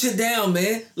to dumb shit down,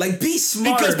 man? Like, be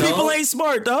smarter, because people ain't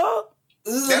smart, dog.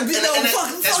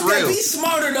 That's real. Be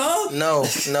smarter, dog. No. Be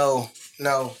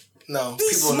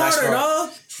people smarter, dog.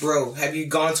 Bro, have you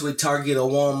gone to a Target or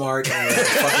Walmart or a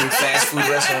fucking fast food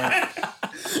restaurant?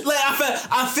 Like,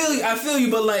 I feel you,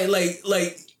 but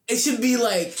like it should be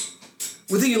like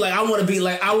within you. Like, I want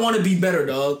to be better,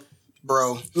 dog.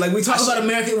 Bro, like we talk about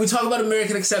American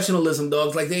exceptionalism,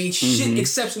 dog. Like, there ain't shit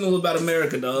exceptional about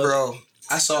America, dog. Bro,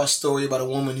 I saw a story about a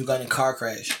woman who got in a car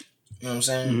crash. You know what I'm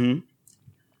saying? Mm-hmm.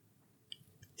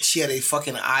 She had a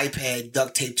fucking iPad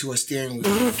duct taped to her steering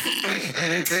wheel.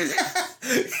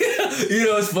 You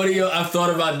know what's funny, yo? I've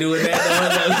thought about doing that,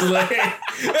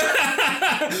 dog.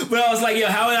 But I was like, yo,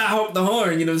 how would I honk the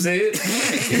horn? You know what I'm saying?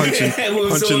 Punching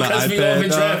the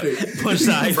iPad. Punch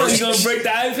the iPad. You gonna break the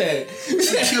iPad?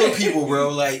 She kill people, bro.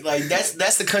 Like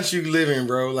that's the country we live in,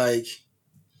 bro. Like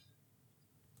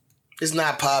it's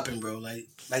not popping, bro. Like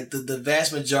the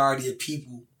vast majority of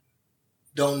people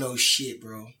don't know shit,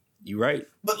 bro. You right.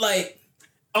 But like,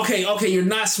 okay, you're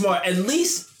not smart. At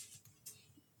least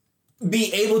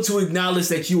be able to acknowledge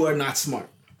that you are not smart.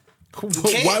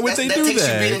 Why would they do takes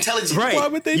that? You being intelligent. Right. Why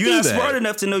would they You're do not that? smart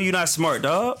enough to know you're not smart,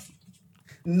 dog.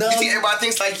 No, You think everybody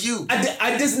thinks like you?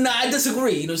 I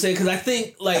disagree. You know what I'm saying? Because I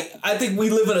think we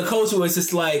live in a culture where it's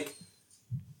just like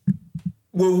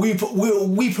where we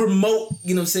promote.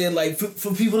 You know what I'm saying? Like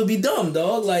for people to be dumb,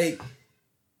 dog. Like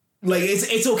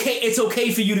it's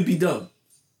okay for you to be dumb.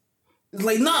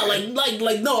 Like no,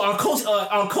 no. Our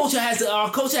culture has to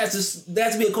there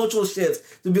has to be a cultural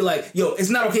shift to be like, yo, it's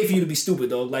not okay for you to be stupid,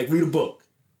 dog. Like read a book.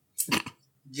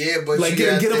 Yeah, but like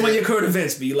get up on your current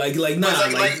events, be like nah.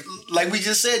 Like we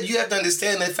just said, you have to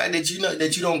understand the fact that you know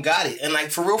that you don't got it, and like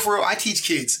for real, I teach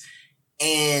kids,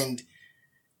 and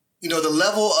you know the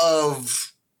level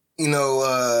of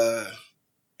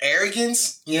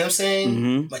arrogance, you know what I'm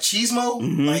saying?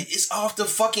 Machismo, like it's off the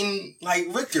fucking like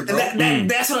Richter, bro. And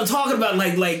that's what I'm talking about.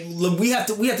 Like look, we have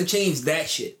to change that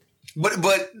shit.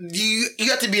 But you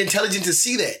have to be intelligent to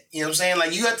see that. You know what I'm saying?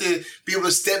 Like you have to be able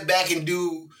to step back and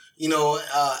do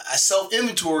a self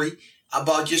inventory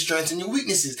about your strengths and your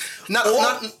weaknesses. Not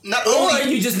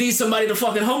only you just need somebody to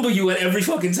fucking humble you at every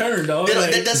fucking turn, dog.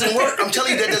 That doesn't work. I'm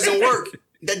telling you, that doesn't work.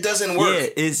 That doesn't work. Yeah,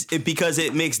 it's because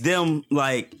it makes them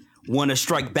like want to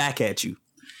strike back at you.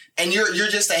 And you're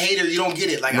just a hater. You don't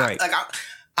get it. Like right.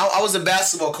 I was a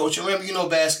basketball coach. Remember,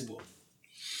 basketball.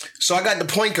 So I got the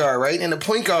point guard, right? And the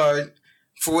point guard,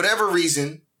 for whatever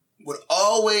reason, would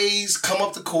always come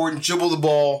up the court and dribble the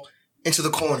ball into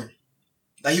the corner.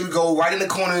 Like he would go right in the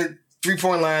corner,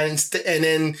 3-point line, and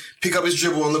then pick up his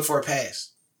dribble and look for a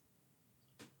pass.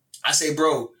 I say,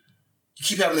 bro, you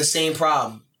keep having the same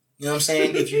problem. You know what I'm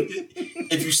saying?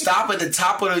 If you stop at the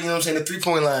top of the, the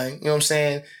 3-point line, you know what I'm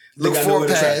saying? Look for a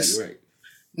pass. You, right?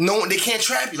 No, they can't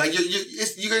trap you. Like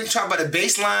you're getting trapped by the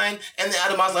baseline and the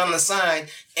out of bounds line on the side,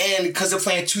 and because they're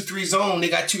playing 2-3 zone, they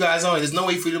got two guys on. There's no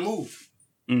way for you to move.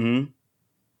 Mm-hmm.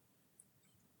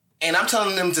 And I'm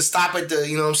telling them to stop at the,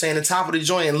 the top of the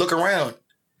joint and look around.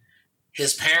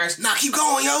 His parents, nah, keep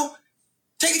going, yo.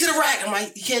 Take it to the rack. I'm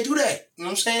like, he can't do that. You know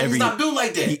what I'm saying? He's not built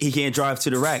like that. He can't drive to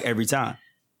the rack every time.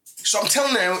 So I'm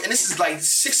telling them, and this is like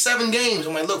 6-7 games.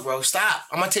 I'm like, look, bro, stop.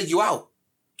 I'm gonna take you out.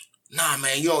 Nah,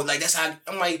 man, that's how.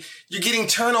 I'm like, you're getting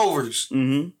turnovers.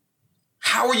 Mm-hmm.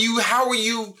 How are you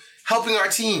helping our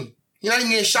team? You're not even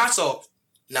getting shots off.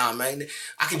 Nah, man,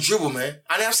 I can dribble, man.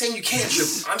 I'm not saying you can't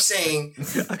dribble. I'm saying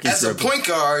as a point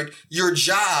guard, your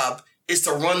job is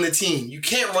to run the team. You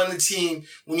can't run the team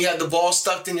when you have the ball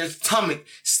stuck in your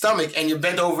stomach and you're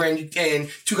bent over and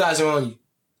two guys are on you.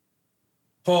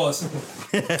 Pause.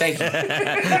 Thank you.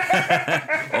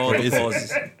 All the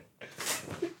pauses.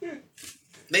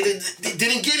 They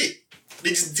didn't get it.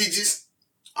 They just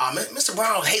oh man, Mr.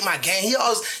 Brown hate my game.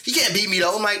 He can't beat me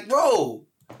though. I'm like, bro.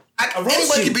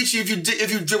 Anybody can beat you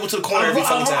if you dribble to the corner every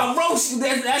fucking time. I roast you.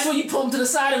 That's when you pull him to the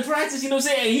side in practice, you know what I'm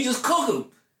saying? And you just cook him.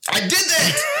 I did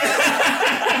that!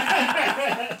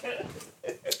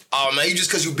 Oh man, you just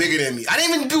because you bigger than me. I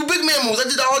didn't even do big man moves. I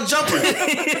did all jumping.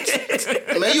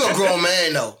 Man, you a grown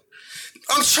man though.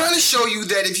 I'm trying to show you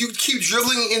that if you keep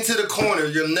dribbling into the corner,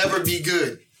 you'll never be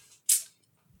good.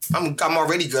 I'm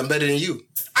already good. I'm better than you.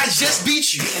 I just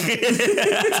beat you.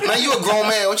 Man, you a grown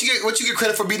man. What you get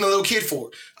credit for beating a little kid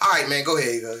for? All right, man. Go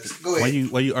ahead, guys. Go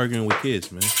ahead. Why you arguing with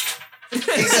kids, man?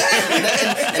 Exactly.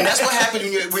 And that's what happens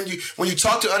when you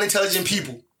talk to unintelligent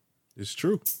people. It's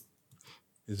true.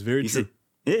 It's very true.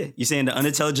 You're saying the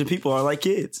unintelligent people are like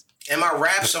kids. And my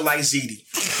raps are like ZD.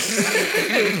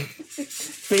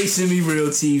 Facing me real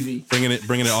TV.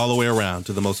 Bringing it all the way around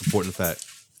to the most important fact.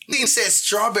 Nigga said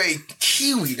strawberry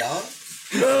kiwi, dog.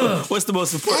 What's the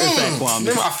most important fact, Kwame?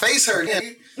 Man, my face hurt.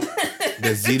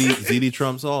 That ZD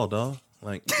trumps all, dog.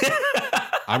 Like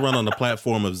I run on the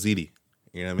platform of ZD.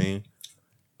 You know what I mean?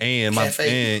 And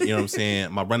you know what I'm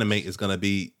saying, my running mate is gonna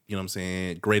be, you know what I'm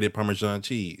saying, grated Parmesan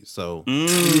cheese. So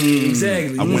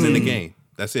exactly. I'm winning the game.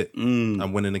 That's it.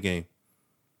 I'm winning the game.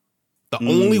 The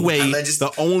only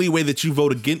way that you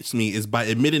vote against me is by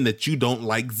admitting that you don't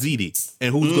like ZD.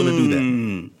 And who's gonna do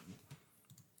that?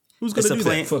 Who's gonna do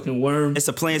that? Fucking worm. It's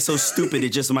a plan so stupid it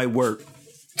just might work.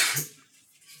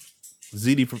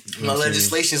 ZD. My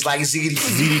legislation's like ZD.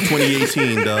 ZD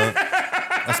 2018, dog.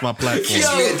 That's my platform.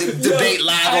 Debate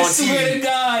live I on swear TV. to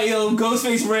God,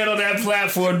 Ghostface ran on that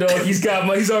platform, dog. He's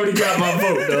already got my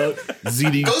vote, dog.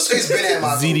 ZD, Ghostface been at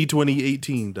my ZD vote.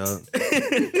 2018, dog.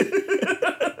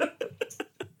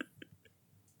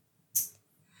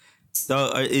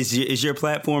 So, is your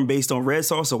platform based on red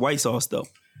sauce or white sauce though?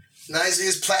 Nice.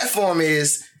 His platform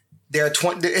is there are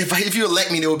 20. If you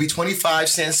elect me, there will be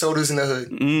 25-cent sodas in the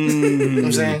hood. You know what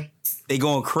I'm saying? They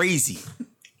going crazy.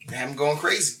 I'm going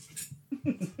crazy.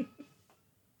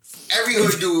 Every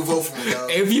hood dude will vote for me, dog.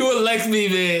 If you elect me,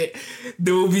 man,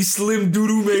 there will be Slim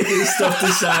Doodoo making stuff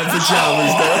inside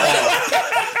pajamas,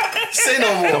 dog. Say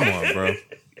no more. Come on, bro.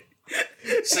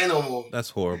 Say no more. That's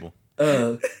horrible.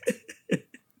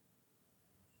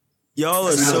 Y'all are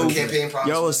That's so another campaign promise,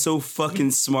 y'all man. are so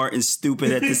fucking smart and stupid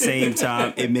at the same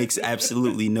time. It makes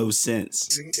absolutely no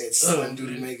sense. He said Slim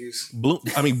Doodoo makers.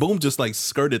 Boom just like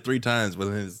skirted 3 times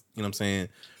within his, you know what I'm saying,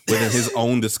 within his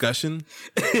own discussion.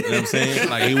 You know what I'm saying?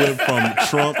 Like he went from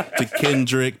Trump to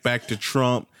Kendrick, back to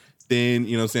Trump, then,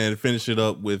 you know what I'm saying, finish it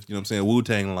up with, you know what I'm saying,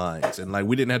 Wu-Tang lines. And like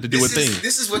we didn't have to do a thing.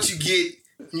 This is what you get.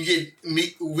 You get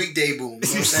weekday boom. You know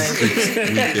what I'm saying?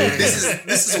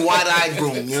 This is wide-eyed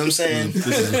boom. You know what I'm saying?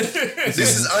 This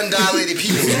is undilated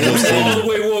people. You know what I'm saying? All the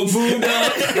way woke boom,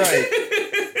 dog.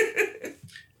 Right.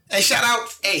 Hey, shout out.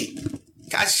 Hey,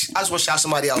 I just want to shout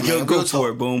somebody out, man. Yo, go Real for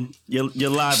talk. it, Boom. You're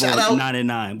live Shout on out. 9 and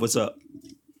 9. What's up?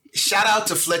 Shout out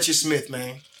to Fletcher Smith,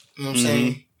 man. You know what I'm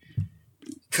saying?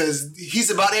 Because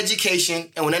he's about education,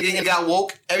 and when everything got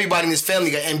woke, everybody in his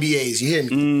family got MBAs. You hear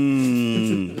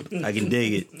me? I can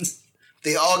dig it.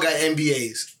 They all got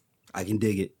MBAs. I can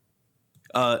dig it.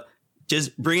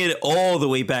 Just bringing it all the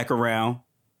way back around.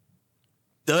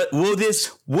 Will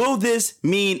this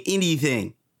mean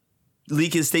anything?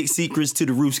 Leaking state secrets to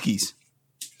the Rooskies.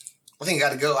 I think he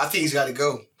got to go. I think he's got to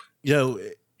go. Yo,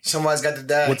 Somebody's got to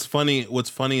die. what's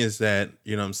funny is that,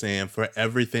 you know what I'm saying, for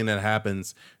everything that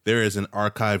happens, there is an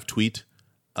archived tweet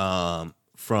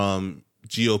from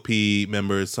GOP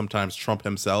members, sometimes Trump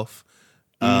himself,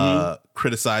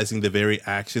 criticizing the very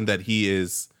action that he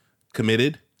is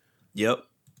committed. Yep.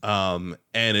 And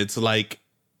it's like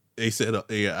they said,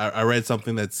 I read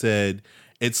something that said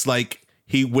it's like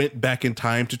he went back in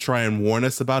time to try and warn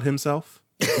us about himself.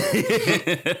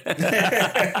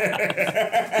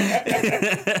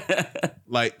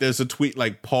 Like there's a tweet,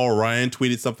 like Paul Ryan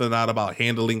tweeted something out about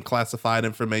handling classified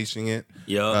information.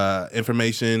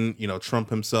 Information. You know,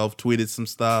 Trump himself tweeted some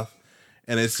stuff,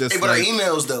 and it's just Hey, but like, our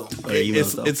emails, though.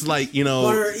 it's like, you know,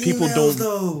 But our people emails, don't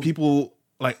though. people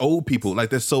like old people,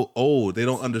 like they're so old, they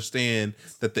don't understand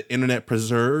that the internet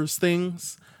preserves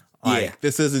things. Like Yeah.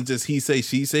 this isn't just he say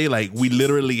she say. Like we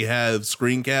literally have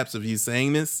screen caps of you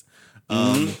saying this.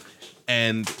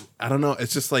 And I don't know,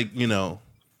 it's just like, you know,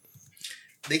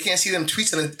 They can't see them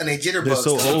tweets and they jitterbugs. they're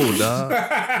so though. old, dog.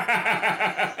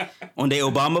 On their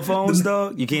Obama phones,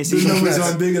 dog, you can't The see numbers them.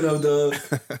 aren't big enough, dog.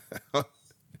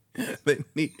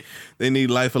 They need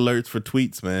life alerts for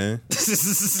tweets, man.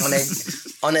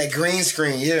 on that green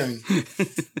screen, you hear me?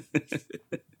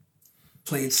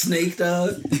 Playing Snake,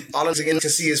 dog. All I'm getting to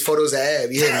see is photos of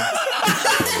Ab, you hear me?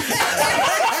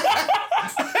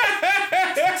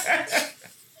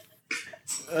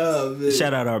 Oh, man.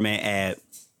 Shout out our man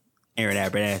Aaron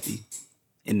Abernathy,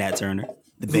 and Nat Turner,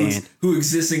 the band. Who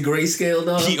exists in grayscale,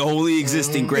 dog? He only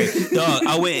exists in gray. Dog,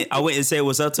 I went and said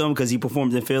what's up to him because he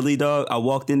performed in Philly, dog. I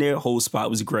walked in there, whole spot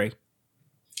was gray.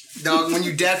 Dog, when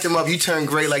you dapped him up, you turned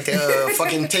gray like that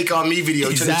fucking Take On Me video.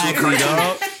 Turned into a Exactly, cartoon.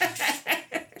 dog.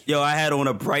 Yo, I had on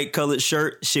a bright colored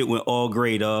shirt. Shit went all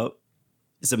gray, dog.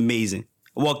 It's amazing.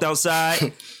 I walked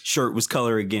outside, shirt was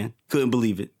color again. Couldn't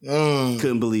believe it.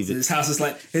 Couldn't believe it. His house is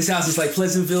like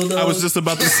Pleasantville, dog. I was just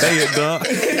about to say it, dog.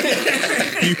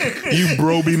 you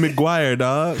Broby McGuire,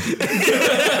 dog. Hey,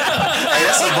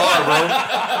 that's a bar, bro.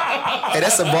 Hey,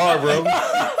 that's a bar, bro.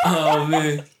 Oh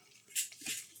man.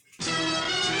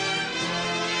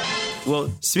 Well,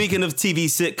 speaking of TV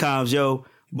sitcoms, yo,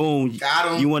 boom. Got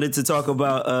 'em. You wanted to talk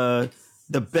about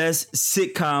the best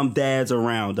sitcom dads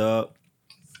around, dog.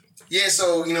 Yeah,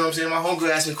 so, you know what I'm saying? My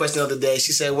homegirl asked me a question the other day.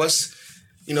 She said, what's,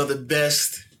 you know, the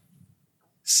best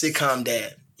sitcom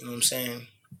dad? You know what I'm saying?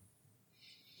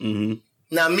 Mm-hmm.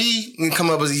 Now, me, when I come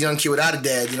up as a young kid without a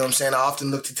dad, you know what I'm saying? I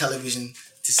often look to television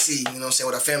to see, you know what I'm saying,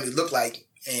 what our family looked like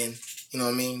and, you know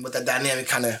what I mean, what that dynamic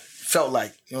kind of felt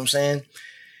like, you know what I'm saying?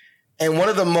 And one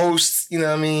of the most, you know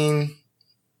what I mean,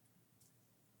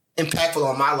 impactful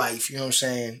on my life, you know what I'm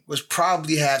saying, was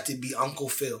probably have to be Uncle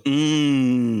Phil.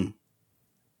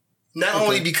 Not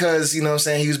only because, you know what I'm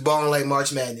saying, he was balling like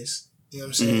March Madness, you know what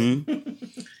I'm saying,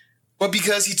 but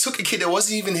because he took a kid that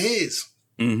wasn't even his.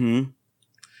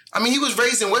 I mean, he was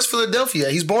raised in West Philadelphia.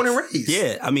 He's born and raised.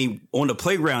 Yeah, I mean, on the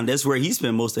playground, that's where he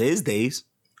spent most of his days.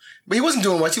 But he wasn't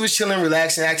doing much. He was chilling,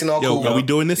 relaxing, acting all cool. Are we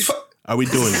doing this? Are we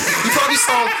doing this?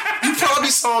 You probably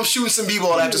saw him shooting some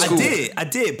b-ball after school. I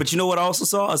did. But you know what I also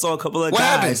saw? I saw a couple of What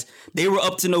guys. happened? They were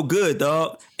up to no good,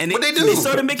 dog. And What'd they do? They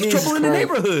started making trouble in the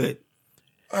neighborhood.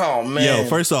 Oh, man. Yo,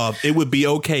 first off, it would be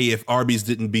okay if Arby's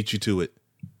didn't beat you to it.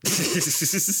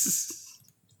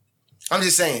 I'm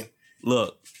just saying.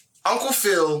 Look. Uncle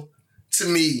Phil, to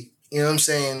me, you know what I'm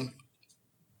saying,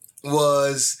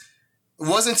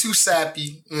 wasn't too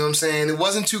sappy, you know what I'm saying? It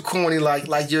wasn't too corny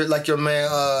like your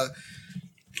man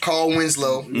Carl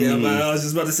Winslow. Yeah, man, I was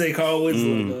just about to say Carl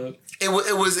Winslow. It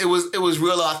was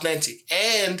real authentic.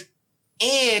 And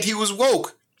he was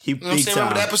woke. He you know what I'm saying?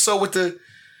 Remember the episode with the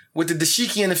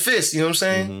dashiki and the fist, you know what I'm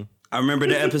saying? Mm-hmm. I remember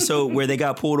the episode where they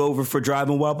got pulled over for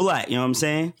driving while black, you know what I'm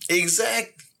saying?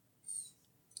 Exactly.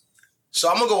 So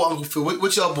I'm gonna go with Uncle Phil.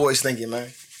 What y'all boys thinking, man?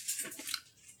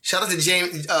 Shout out to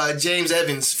James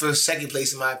Evans for second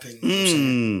place in my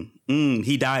opinion.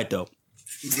 He died though.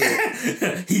 He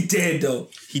did. He did though.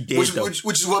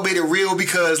 Which is what made it real,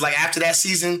 because like after that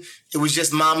season, it was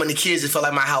just mom and the kids. It felt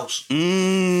like my house.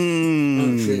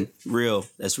 Real.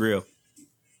 That's real.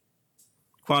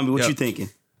 Kwame, what you thinking?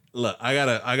 Look, I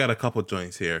got a couple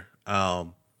joints here.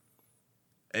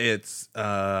 It's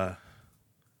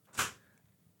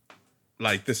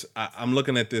like this. I'm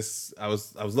looking at this. I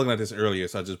was looking at this earlier,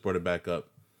 so I just brought it back up.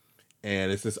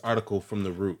 And it's this article from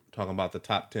The Root talking about the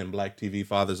top 10 black TV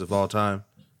fathers of all time.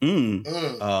 And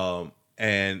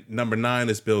number 9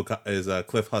 is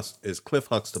Cliff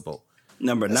Huxtable.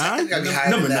 Number 9?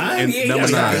 Number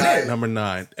 9? Number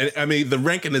 9. And I mean, the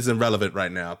ranking isn't relevant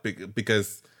right now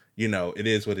because, you know, it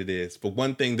is what it is. But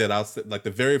one thing that I'll say, like the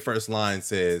very first line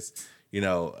says, you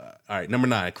know, all right, number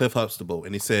 9, Cliff Huxtable.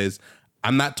 And he says,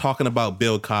 I'm not talking about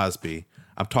Bill Cosby.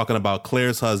 I'm talking about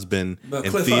Claire's husband and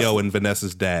Cliff Theo Huxtable. and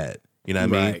Vanessa's dad. You know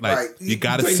what I mean? Like, Right. you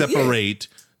got to separate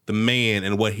the man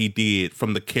and what he did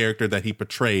from the character that he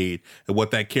portrayed and what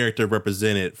that character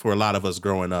represented for a lot of us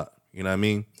growing up. You know what I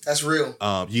mean? That's real.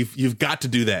 You've got to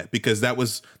do that because that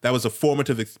was a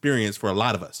formative experience for a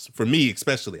lot of us. For me,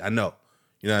 especially, I know.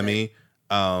 You know what I mean?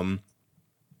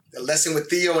 The lesson with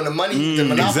Theo and the money, the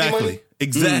Monopoly money.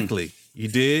 Exactly. You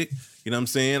dig? You know what I'm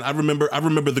saying? I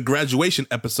remember the graduation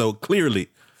episode clearly.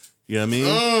 You know what I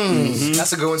mean?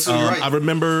 That's a good one too. You're right. I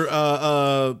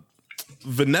remember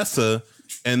Vanessa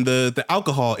and the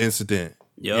alcohol incident.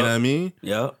 Yep. You know what I mean?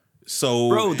 Yep. So,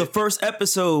 Bro, the first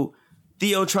episode,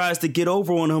 Theo tries to get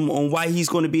over on him on why he's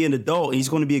going to be an adult and he's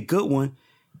going to be a good one.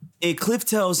 And Cliff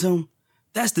tells him,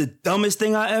 that's the dumbest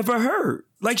thing I ever heard.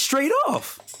 Like, straight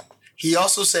off. He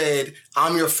also said,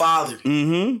 I'm your father.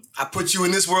 I put you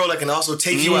in this world. I can also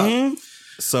take you out.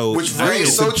 so Which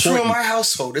rings so true in my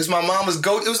household. It's my mama's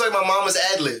goat. It was like my mama's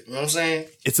ad-lib. You know what I'm saying?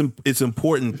 It's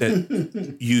important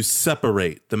that you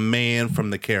separate the man from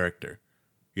the character.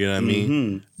 You know what I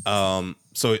mean?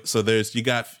 So there's you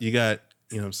got you know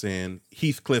what I'm saying,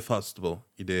 Heathcliff Huxtable,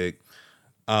 you dig?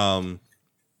 But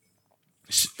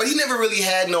he never really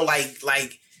had no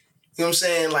like you know what I'm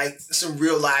saying, like some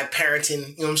real live parenting,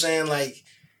 you know what I'm saying? Like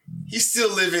he's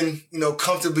still living, you know,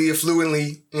 comfortably, affluently,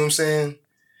 you know what I'm saying?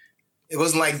 It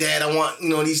wasn't like, Dad, I want, you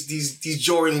know, these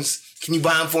Jordans. Can you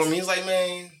buy them for me? He's like,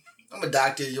 man, I'm a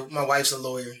doctor. My wife's a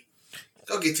lawyer.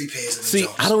 Go get 3 pairs of them. See,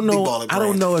 Jones. I don't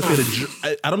know Big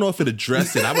if it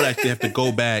addressed it. I would actually have to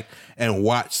go back and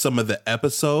watch some of the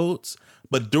episodes.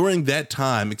 But during that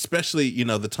time, especially, you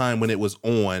know, the time when it was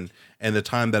on and the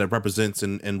time that it represents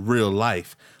in real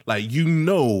life, like, you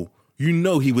know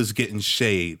he was getting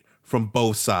shade from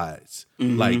both sides.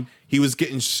 Like, he was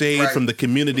getting shade from the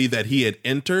community that he had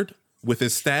entered with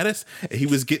his status, and he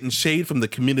was getting shade from the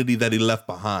community that he left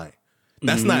behind.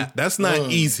 That's not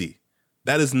easy.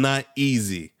 That is not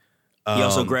easy. He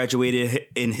also graduated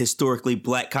in historically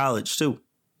black college too.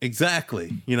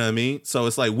 Exactly. You know what I mean? So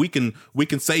it's like we can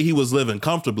say he was living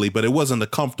comfortably, but it wasn't a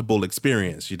comfortable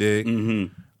experience, you dig?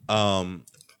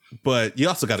 But you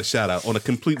also got a shout out on a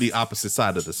completely opposite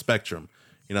side of the spectrum.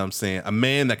 You know what I'm saying? A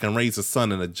man that can raise a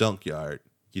son in a junkyard,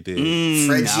 you dig?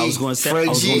 I was going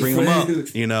to bring him up.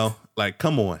 You know, like,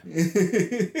 come on.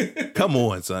 Come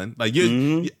on, son. Like,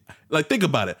 you like, think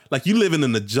about it. Like, you living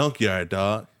in the junkyard,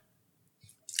 dog.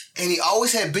 And he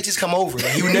always had bitches come over.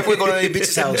 Like, he would never go to any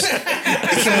bitch's house. They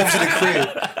came over to the crib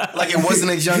like it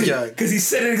wasn't a junkyard. Because he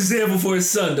set an example for his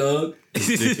son, dog.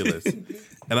 Ridiculous.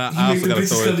 And I also got to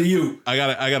come to you. I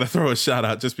gotta throw a shout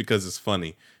out just because it's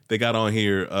funny. They got on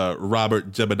here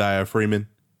Robert Jebediah Freeman.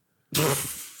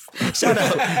 Shout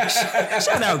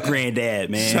out Granddad,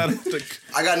 man. Shout out to,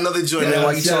 I got another joint, man.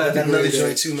 While you talking, I got another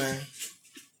joint too, man.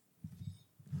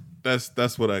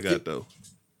 That's what I got though.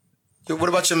 Yo, what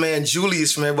about your man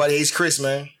Julius from Everybody Hates Chris,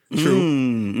 man?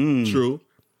 True.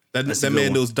 That man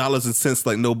one. knows dollars and cents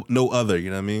like no other. You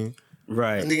know what I mean?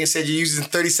 Right. Nigga said you're using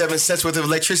 37 cents worth of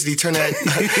electricity. Turn that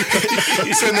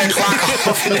clock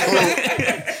off.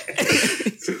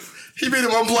 He made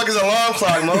him unplug his alarm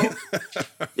clock, Mo.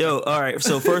 Yo, all right.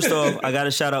 So first off, I got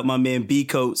to shout out my man B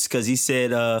Coats because he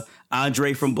said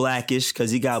Andre from Blackish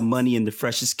because he got money in the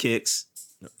freshest kicks.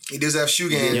 He does have shoe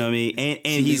game. You know what I mean?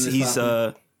 And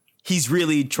he's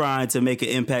really trying to make an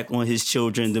impact on his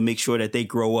children to make sure that they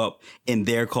grow up in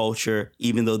their culture,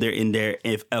 even though they're in their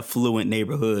affluent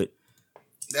neighborhood.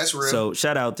 That's real. So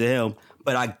shout out to him.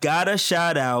 But I gotta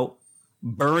shout out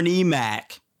Bernie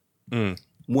Mac,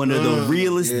 one of the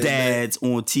realest dads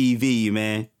on TV,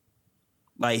 man.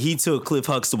 Like he took Cliff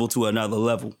Huxtable to another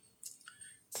level.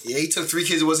 Yeah, he took 3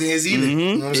 kids. It wasn't his either. You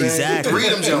know what I'm saying? Exactly. 3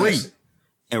 of them Jones.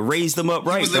 And raised them up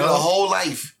right. He was living a whole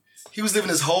life. He was living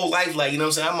his whole life like, you know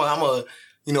what I'm saying?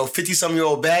 I'm a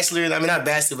 50-something-year-old bachelor. I mean, not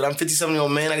bachelor, but I'm a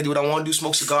 50-something-year-old man. I can do what I want to do,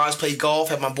 smoke cigars, play golf,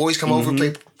 have my boys come over,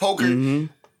 play poker.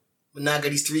 But now I got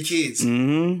these 3 kids.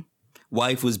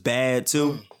 Wife was bad,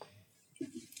 too.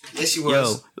 Yes, she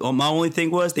was. Yo, my only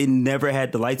thing was they never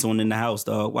had the lights on in the house,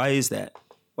 dog. Why is that?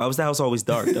 Why was the house always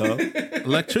dark, dog?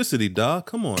 Electricity, dog.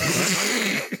 Come on.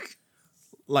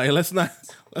 Like, let's not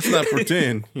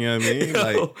pretend. You know what I mean?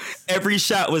 Like every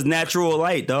shot was natural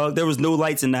light, dog. There was no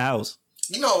lights in the house.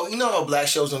 You know how black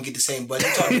shows don't get the same budget.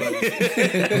 You talking about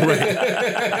it.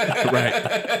 right.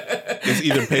 It's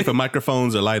either pay for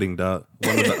microphones or lighting, dog.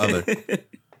 One or the other.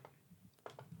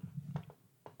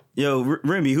 Yo,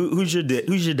 Remy, who's your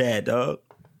dad, dog?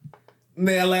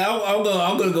 Man, like I'm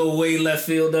gonna go way left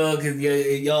field, dog, because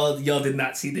y'all did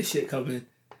not see this shit coming.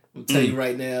 I'll tell you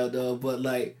right now, dog.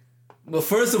 But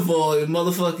first of all,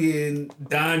 motherfucking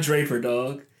Don Draper,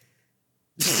 dog.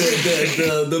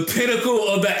 The pinnacle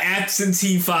of the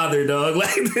absentee father, dog.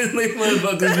 Like this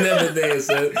motherfucker's never there,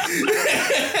 son.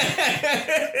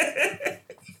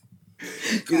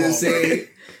 You know what I'm saying?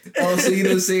 Also, you know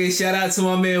what I'm saying? Shout out to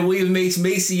my man William H.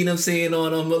 Macy, you know what I'm saying,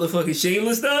 on motherfucking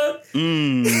Shameless, dog.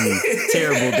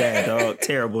 Terrible dad, dog.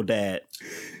 Terrible dad.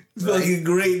 Fucking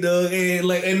great, dog. And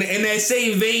like in that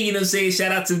same vein, you know what I'm saying?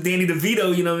 Shout out to Danny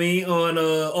DeVito, you know what I mean, on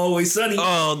Always Sunny.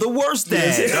 Oh, the worst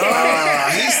dad.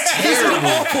 He's terrible.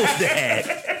 Awful dad.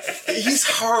 He's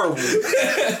horrible.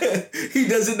 He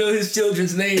doesn't know his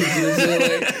children's names, you know what I'm saying?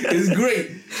 Like, it's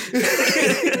great.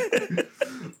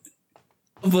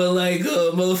 But like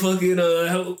motherfucking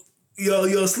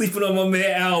y'all sleeping on my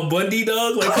man Al Bundy,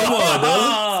 dog? Like, come on,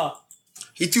 dog.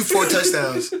 He threw 4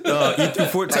 touchdowns. He threw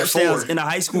 4 touchdowns in a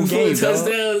high school game, 4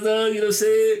 touchdowns, dog. You know what I'm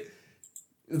saying?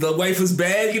 The wife was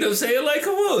bad. You know what I'm saying? Like,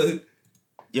 come on.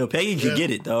 Yo, Peggy could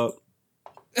get it, dog.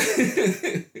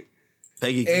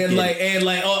 Peggy could and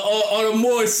like on a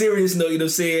more serious note, you know what I'm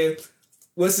saying?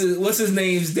 What's his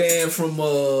name's dad from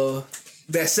that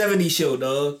 70s show,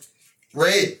 dog?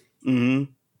 Red. Mm-hmm.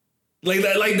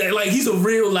 Like he's a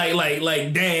real like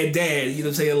dad. You know what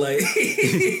I'm saying? Like.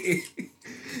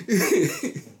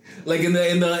 Like in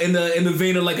the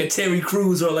vein of like a Terry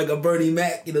Crews or like a Bernie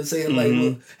Mac, you know what I'm saying?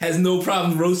 Like has no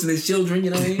problem roasting his children, you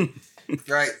know what I mean?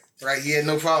 Right. Yeah,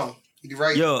 no problem. You're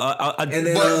right. Yo, but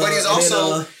he's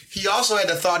also he also had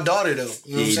the thought daughter though.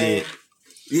 You know what I'm saying?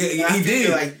 Yeah, he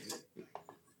did.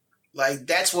 Like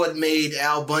that's what made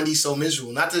Al Bundy so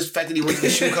miserable. Not the fact that he worked in the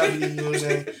shoe company, you know what I'm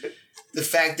saying? The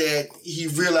fact that he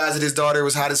realized that his daughter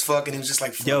was hot as fuck and he was just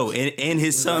like, fuck. Yo, and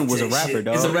his son was a rapper, shit.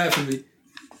 dog. It's a rap for me.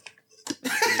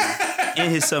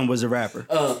 And his son was a rapper.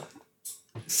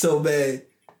 So bad.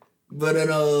 But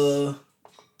what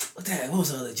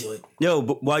was the other joint? Yo,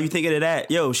 but while you thinking of that,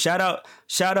 yo, shout out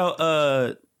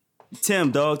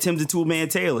Tim, dog. Tim the Tool Man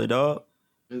Taylor, dog.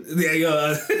 Yeah,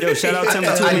 yo, shout out Tim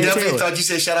the Tool Man Taylor. I definitely thought you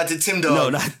said shout out to Tim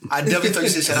Dog. No, I definitely thought you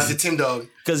said shout out to Tim Dog.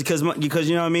 Because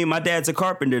you know what I mean? My dad's a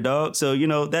carpenter, dog. So, you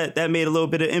know, that made a little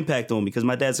bit of impact on me because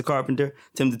my dad's a carpenter.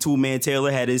 Tim the Tool Man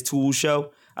Taylor had his tool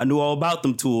show. I knew all about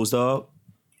them tools, dog.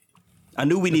 I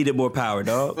knew we needed more power,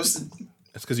 dog. That's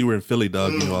because you were in Philly,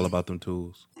 dog. You know all about them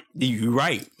tools. You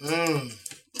right.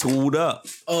 Tooled up.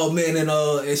 Oh man,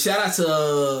 and shout out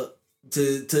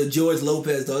to George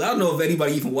Lopez, dog. I don't know if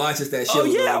anybody even watches that show. Oh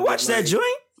yeah, dog, I watched that joint.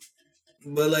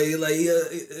 But like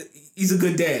he's a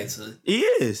good dad, son. He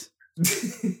is.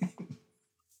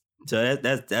 So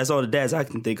that's all the dads I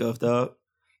can think of, dog.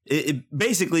 It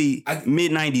basically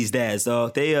mid-90s dads,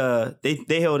 dog. They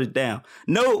held it down.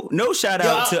 No shout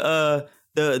out to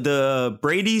the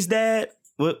Brady's dad.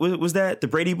 What was that? The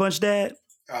Brady Bunch dad?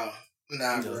 Oh,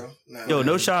 nah, bro. Nah, yo,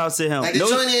 no shout out to him. Like, the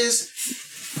joint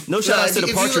is no shout out to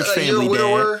the Partridge Family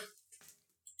dad.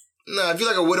 Nah, if you're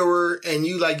like a widower and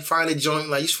you like find a joint,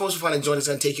 like you're supposed to find a joint that's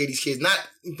gonna take care of these kids, not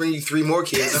bring you 3 more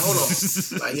kids. Like, hold on,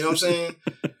 like, you know what I'm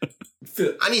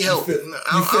saying? I need help.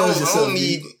 I don't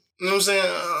need. You know what I'm saying?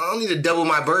 I don't need to double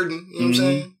my burden. You know what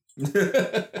I'm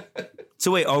saying?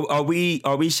 So wait, are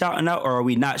we shouting out or are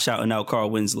we not shouting out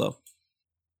Carl Winslow?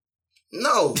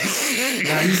 No. He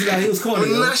was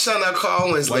corny. We're not shouting out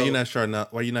Carl Winslow. Why you not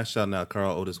shouting out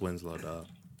Carl Otis Winslow, dog?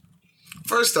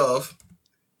 First off,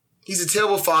 he's a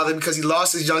terrible father because he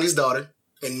lost his youngest daughter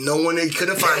and no one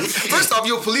couldn't find him. First off,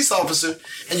 you're a police officer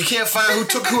and you can't find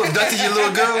who abducted your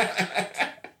little girl.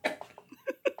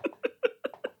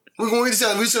 We're going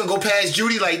to go past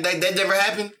Judy like that never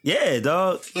happened? Yeah,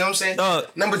 dog. You know what I'm saying?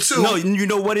 Number 2. No, you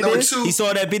know what it is? 2. He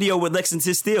saw that video with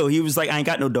Lexington Steele. He was like, I ain't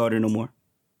got no daughter no more.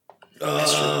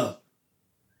 That's true.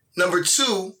 Number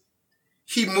 2,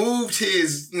 he moved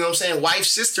his, you know what I'm saying,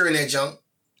 wife's sister in that junk.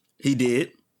 He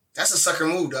did. That's a sucker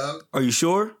move, dog. Are you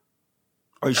sure?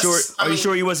 Are you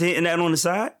sure he wasn't hitting that on the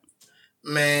side?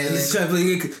 Man.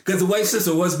 Because the wife's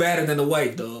sister was better than the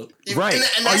wife, dog. Right.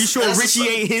 And are you sure Richie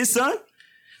ain't his son?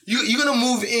 You're going to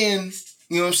move in,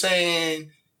 you know what I'm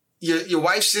saying, your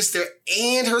wife's sister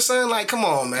and her son? Like, come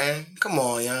on, man. Come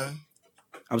on, young.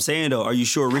 I'm saying, though, are you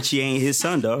sure Richie ain't his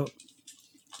son, dog?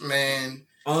 Man.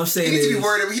 All I'm saying he needs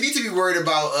to be worried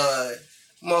about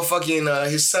motherfucking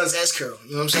his son's S-curl.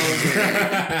 You know what I'm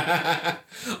saying?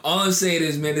 All I'm saying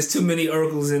is, man, there's too many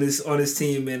Urkels on his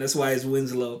team, man. That's why it's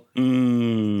Winslow.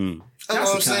 That's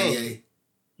what I'm saying.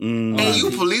 And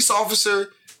you police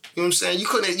officer... You know what I'm saying?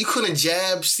 You couldn't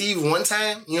jab Steve one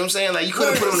time. You know what I'm saying? Like you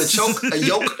couldn't put him in a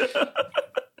yoke.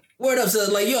 Word up,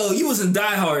 son. Like, yo, you was in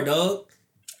Die Hard, dog.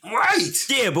 Right.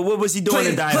 Yeah, but what was he doing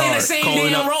in Die Hard? Playing the same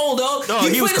damn role, dog. No,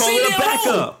 he was calling a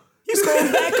backup. He was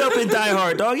calling backup in Die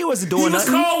Hard, dog. He wasn't doing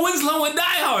nothing. He was Carl Winslow in Die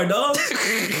Hard, dog.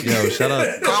 Yo, shut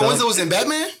up. Carl Winslow was in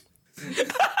Batman?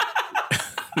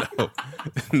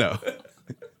 No.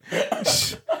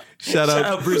 Shout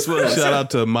out Bruce Willis. Shout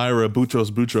out to Myra Boutros,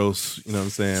 you know what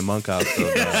I'm saying, Monkhouse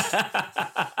stuff.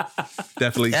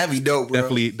 Definitely. That'd be dope, bro.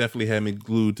 Definitely had me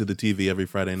glued to the TV every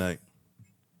Friday night.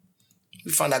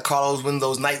 We find out Carlos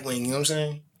Window's Nightwing, you know what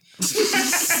I'm saying?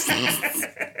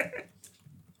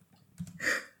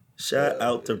 Shout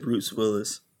out to Bruce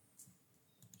Willis.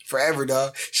 Forever,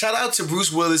 dog. Shout out to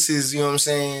Bruce Willis's, you know what I'm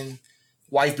saying,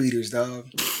 wife beaters, dog.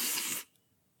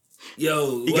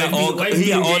 Yo, he got all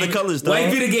the colors, dog.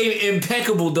 White beater game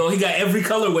impeccable, dog. He got every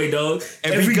colorway, dog.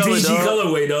 Every color, DG dog.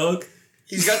 colorway, dog.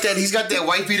 He's got that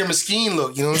white beater Mesquite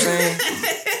look, you know what I'm saying?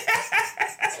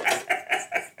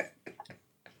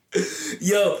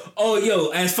 Yo,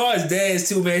 as far as dads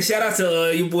too, man, shout out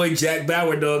to your boy Jack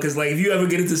Bauer, dog, because like if you ever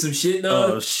get into some shit, dog.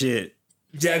 Oh shit.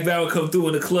 Jack Bauer come through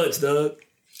in the clutch, dog.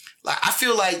 Like I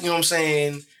feel like, you know what I'm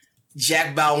saying,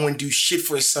 Jack Bauer wouldn't do shit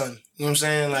for his son. You know what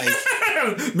I'm saying? Like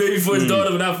maybe for his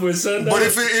daughter, but not for his son, dog. But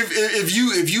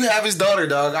if you have his daughter,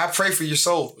 dog, I pray for your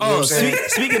soul. You know what I'm saying?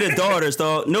 Speaking of daughters,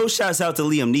 dog, no shouts out to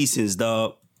Liam Neeson's,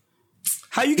 dog.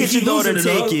 How you get your daughter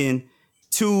taking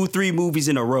 2-3 movies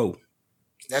in a row?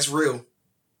 That's real.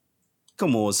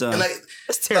 Come on, son.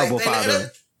 That's terrible,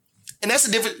 father. And that's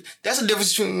the difference. That's the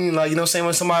difference between, like, you know what I'm saying,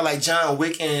 when somebody like John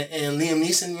Wick and Liam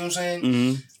Neeson, you know what I'm saying?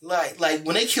 Mm-hmm. Like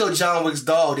when they killed John Wick's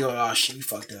dog, they were like, oh shit, we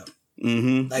fucked up.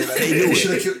 Mm-hmm. Like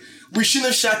we shouldn't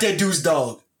have shot that dude's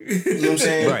dog. You know what I'm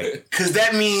saying? Right. Because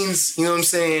that means, you know what I'm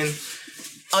saying,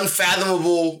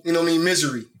 unfathomable, you know what I mean,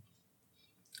 misery.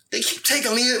 They keep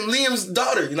taking Liam's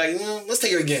daughter. You're like, let's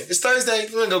take her again. It's Thursday.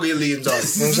 We're gonna go get Liam's daughter.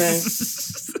 You know what I'm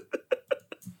saying?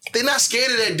 They not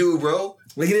scared of that dude, bro.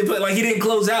 Like he didn't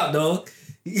close out, dog.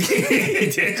 I'm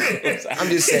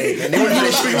just saying, man. They Liam would do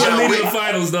that shit to John lead Wick. in the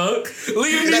finals, dog.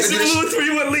 Liam Neeson blew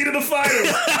 3-1 lead in the finals.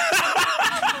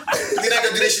 They're not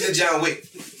gonna do that shit to John Wick.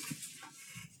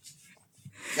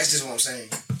 That's just what I'm saying.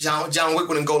 John Wick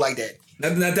wouldn't go like that.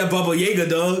 Not that Baba Yaga,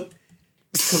 dog.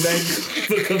 Come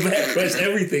back, crush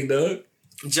everything, dog.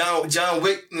 John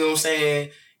Wick, you know what I'm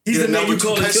saying? He's the man you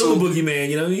call the killer boogeyman,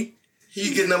 you know what I mean?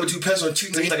 He get number 2 pencil and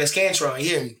treat him like a Scantron, you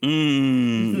hear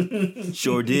me?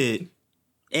 Sure did.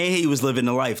 And he was living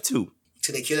the life, too.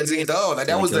 Till they killed his dog. Like,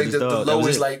 that was like the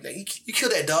lowest, like, you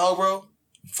killed that dog, bro?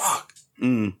 Fuck.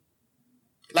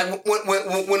 Like,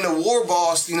 when the war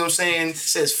boss, you know what I'm saying,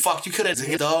 says, fuck, you killed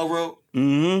that dog, bro?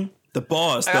 Mm-hmm. The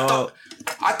boss, like, dog.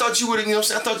 I thought you would have, you know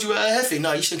what I'm saying, I thought you were a hefe.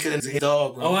 No, you shouldn't kill that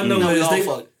dog, bro. Oh, I know what it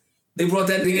is. They brought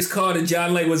that nigga's car to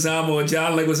John Leguizamo, and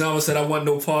John Leguizamo said, I want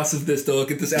no parts of this, dog.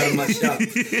 Get this out of my shop.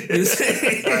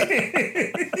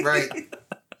 Right.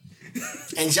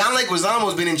 And John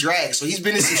Leguizamo's been in drag, so he's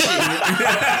been in some shit.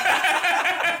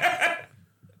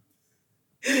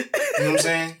 You know what I'm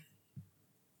saying?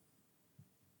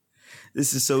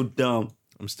 This is so dumb.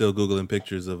 I'm still Googling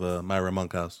pictures of Myra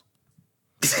Monkhouse.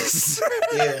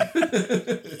 Yeah.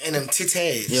 And them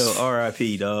titties. Yo,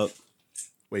 R.I.P. dog.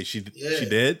 Wait, she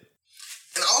dead?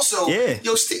 And also,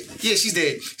 yo, she's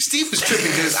dead. Steve was tripping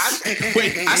because I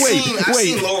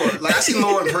seen Laura. Like I seen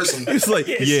Laura in person. It's like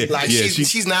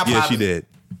she's not popping. Yeah, she dead.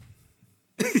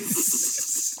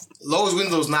 Laura's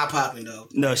window's not popping though.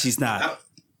 No, she's not.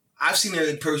 I've seen her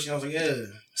in person. I was like, yeah,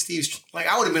 Steve's like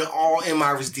I would have been all in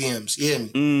Myra's DMs. You hear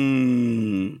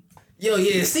me? Yo,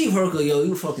 yeah, Steve Urkel, yo,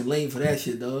 you fucking lame for that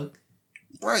shit, dog.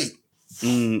 Right.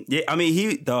 Yeah, I mean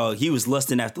he was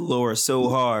lusting after Laura so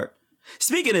hard.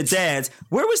 Speaking of dads,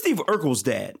 where was Steve Urkel's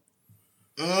dad?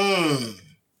 Yo,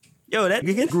 that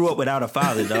nigga grew up without a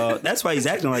father, dog. That's why he's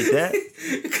acting like that.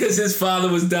 Because his father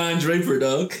was Don Draper,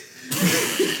 dog.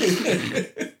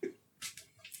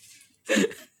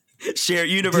 Shared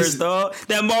universe, dog.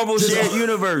 That Marvel shared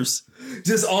universe.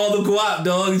 Just all the guap,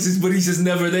 dog. But he's just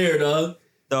never there, dog.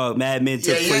 Dog, Mad Men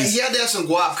took place. He had to have some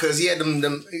guap because he had them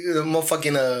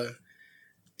motherfucking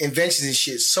inventions and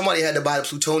shit. Somebody had to buy the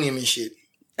plutonium and shit.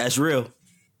 That's real.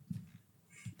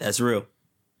 That's real.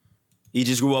 He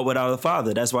just grew up without a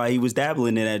father. That's why he was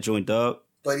dabbling in that joint, dog.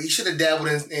 But he should have dabbled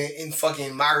in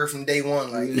fucking Myra from day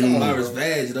one. Like, come on, Myra's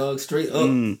badge, dog. Straight up.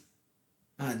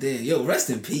 Ah, damn. Yo, rest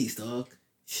in peace, dog.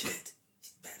 Shit.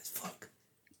 She's bad as fuck.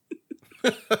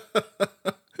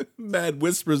 Mad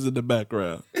whispers in the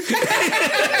background.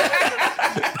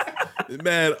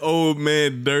 Mad old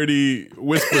man dirty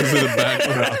whispers in the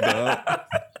background, dog.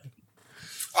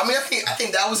 I mean, I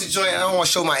think that was the joint. I don't want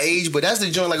to show my age, but that's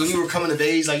the joint. Like when you were coming of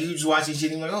age, like you was watching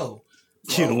shit, and you're like, oh,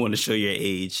 you don't want to show your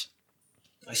age.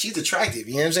 Like she's attractive.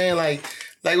 You know what I'm saying? Like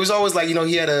it was always like, you know,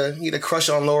 he had a crush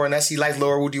on Laura, and he liked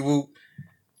Laura Woody Whoop.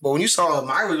 But when you saw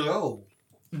Myra, you're like, oh,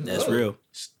 that's real.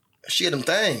 She had them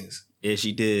things. Yeah,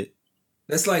 she did.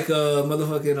 That's like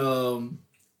motherfucking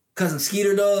Cousin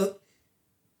Skeeter, dog.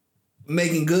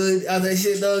 Making good out of that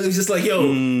shit, dog. It was just like, yo,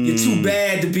 you're too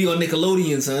bad to be on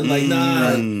Nickelodeon, son. Like,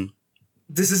 nah,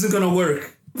 this isn't gonna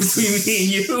work between me and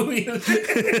you.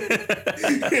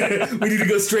 We need to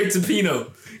go straight to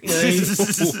Pino. You know what I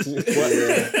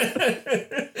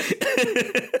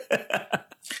mean?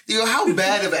 Yo, how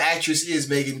bad of an actress is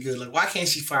Megan Good? Like, why can't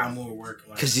she find more work?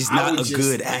 Because she's not a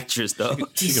good actress, though.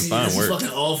 She can find work. Fucking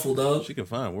awful, dog. She can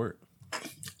find work.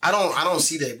 I don't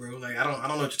see that, bro. Like, I don't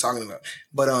know what you're talking about.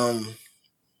 But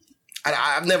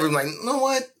I've never like, you know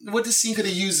what this scene could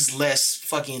have used is less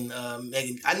fucking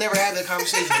Megan. I never had that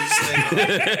conversation.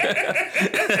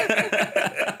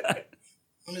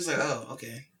 I'm just like, oh,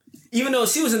 okay. Even though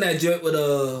she was in that joint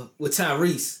with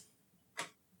Tyrese.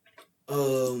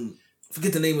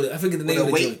 Forget the name of it. I forget the name of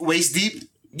the joint. Waist Deep?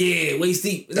 Yeah, Waist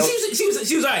Deep.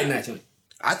 She was alright in that joint.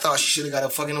 I thought she should have got a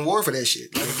fucking award for that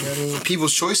shit. Like, you know what I mean?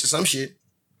 People's Choice or some shit.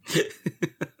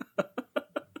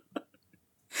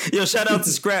 Yo, shout out to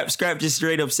Scrap. Scrap just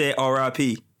straight up said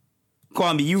R.I.P.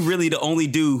 Kwame, you really the only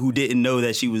dude who didn't know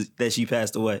that she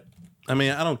passed away. I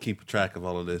mean, I don't keep track of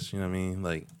all of this. You know what I mean?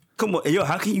 Like, come on, yo,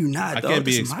 how can you not? I can't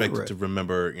be expected to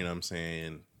remember. You know what I'm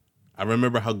saying? I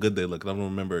remember how good they look. I don't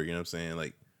remember. You know what I'm saying?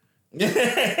 Like. But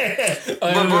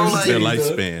bro, like, their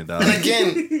lifespan, dog. And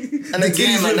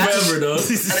again, like, not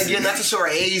to show our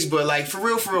age, but like for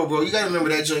real, bro, you gotta remember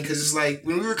that joint because it's like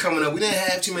when we were coming up, we didn't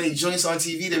have too many joints on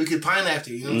TV that we could pine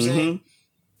after. You know what I'm saying?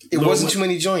 It wasn't too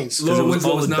many joints. Laura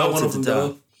Winslow was not one of them,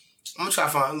 though. I'm gonna try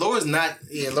to find. Laura's not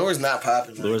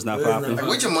popping. Like, Laura's not popping. Like,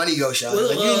 where'd your money go, Sean?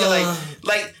 Like you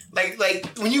ain't like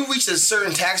when you reach a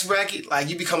certain tax bracket, like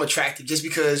you become attractive just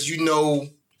because you know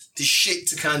the shit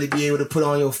to kind of be able to put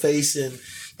on your face and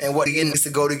what again is to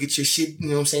go to get your shit, you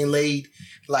know what I'm saying, laid.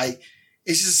 Like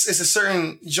it's a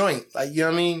certain joint. Like, you know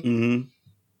what I mean? Mm-hmm.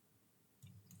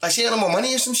 Like she had no more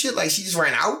money or some shit. Like she just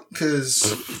ran out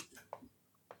because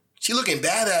she looking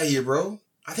bad out here, bro.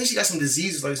 I think she got some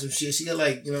diseases like some shit. She got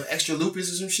like, you know, extra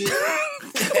lupus or some shit.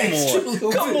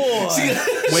 Come on.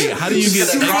 Wait, how do you get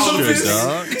extra,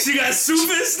 dog? She got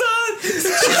lupus, dog?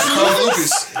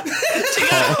 She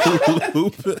got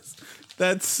lupus.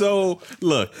 That's so...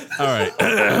 Look, all right.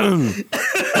 The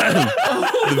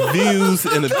views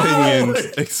and opinions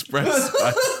expressed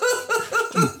by...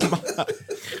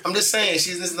 I'm just saying, this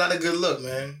is not a good look,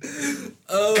 man.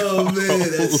 Oh, man,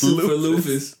 that's super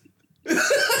lupus.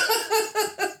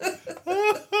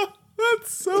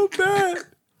 That's so bad.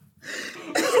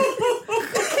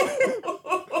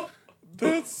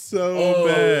 That's so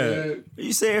bad. Man. Are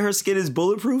you saying her skin is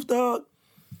bulletproof, dog?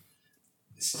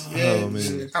 Yeah,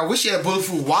 man. I wish she had a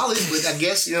bulletproof wallet, but I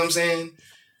guess, you know what I'm saying,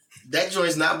 that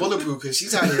joint's not bulletproof because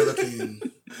she's out here looking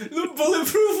The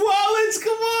bulletproof wallets.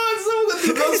 Come on, someone gonna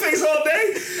do Ghostface all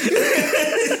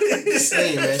day.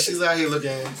 Insane, man. She's out here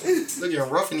looking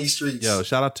rough in these streets. Yo,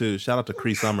 shout out to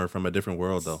Cree Summer from a different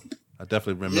world though. I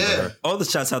definitely remember her. All the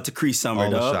shots out to Cree Summer,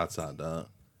 All dog. the shots out, dog.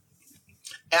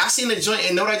 And I seen the joint,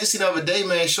 and know what I just seen the other day,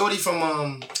 man? Shorty from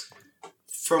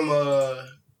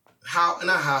how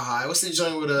high? What's the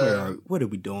joint with What are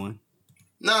we doing?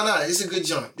 No, it's a good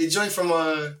joint. The joint from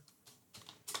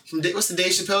what's the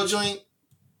Dave Chappelle joint?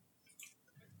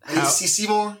 I need to see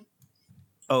Seymour.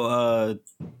 Oh,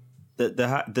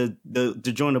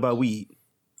 the joint about weed.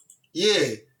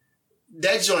 Yeah,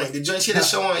 that joint. The joint she had a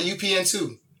show on UPN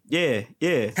too. Yeah.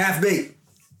 Half baked.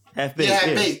 Half baked. Yeah,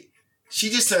 half baked. She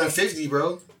just turned 50,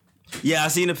 bro. Yeah, I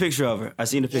seen a picture of her.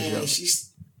 She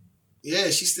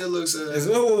still looks.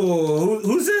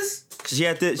 Who's this? She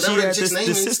had the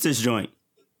sister's joint.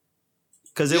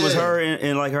 Because it was her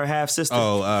and like her half sister.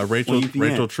 Oh,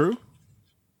 Rachel True?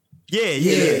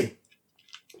 Yeah.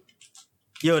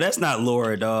 Yo, that's not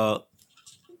Laura, dog.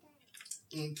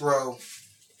 Bro.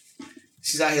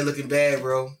 She's out here looking bad,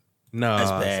 bro. No,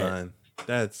 That's bad. son.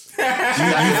 That's You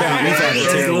found a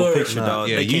terrible picture, dog.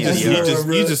 yeah. They You can't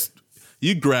be just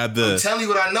grabbed I'm the telling you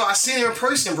what I know. I seen her in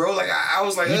person, bro. Like I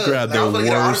was like, grabbed the I was gonna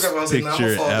get an worst autograph. I was like, nah, I'm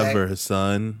picture gonna fall back. ever,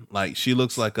 son. Like she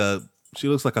looks like a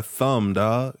thumb,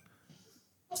 dog.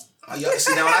 Oh, y'all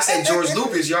see now when I said George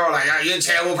Lucas, y'all were like, oh, you're a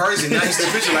terrible person. Now you see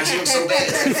the picture like she looks so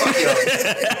bad. Like, fuck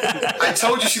y'all. I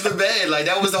told you she looked bad. Like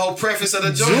that was the whole preface of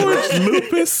the joint, George bro.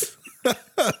 Lucas.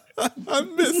 I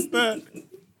missed that.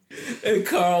 And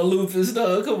Carl Lupus,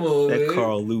 dog. Come on, That man.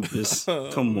 Carl Lupus.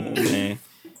 Come on, man.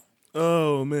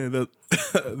 Oh man,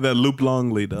 that Luke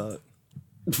Longley, dog.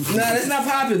 Nah, that's not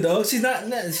popping, dog. She's not.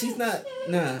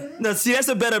 Nah. No, see, that's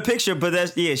a better picture, but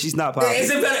she's not popping. It's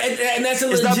a better, and that's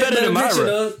a It's not legit better than picture,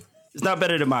 Myra. dog. It's not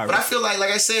better than Myra. But I feel like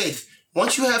I said,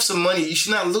 once you have some money, you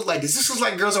should not look like this. This looks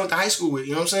like girls I went to high school with.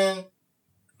 You know what I'm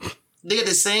saying? They got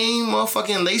the same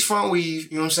motherfucking lace front weave.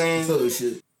 You know what I'm saying? Oh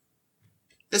shit.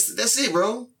 That's it,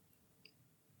 bro.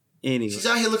 Anyway, She's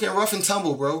out here looking rough and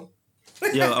tumble, bro.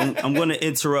 yo, I'm going to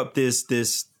interrupt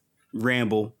this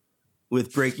ramble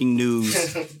with breaking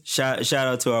news. Shout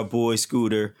out to our boy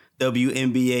Scooter.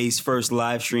 WNBA's first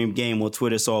live stream game on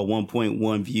Twitter saw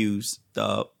 1.1 views.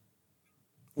 Dog.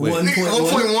 1.1?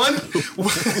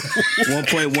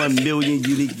 1.1 million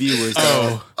unique viewers.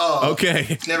 Dog. Oh,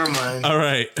 Okay. never mind. All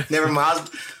right. Never mind.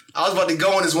 I was about to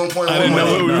go on this 1.1. I didn't know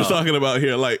what we no. were talking about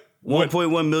here. Like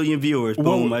 1.1 million viewers.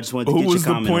 Boom. I just wanted to who get was your the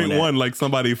comment on point that. one? Like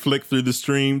somebody flicked through the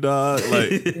stream, dog.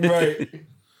 Like Right.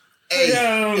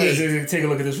 Hey, Take a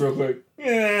look at this real quick.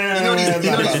 Yeah. you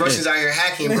know these Russians out here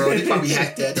hacking, bro. They probably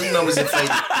hacked that. Them numbers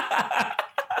inflated.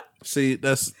 see,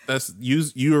 that's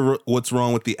you're what's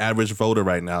wrong with the average voter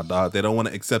right now, dog. They don't want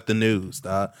to accept the news,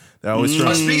 dog. They're always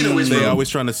Speaking of which, they're bro, always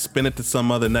trying to spin it to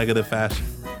some other negative fashion.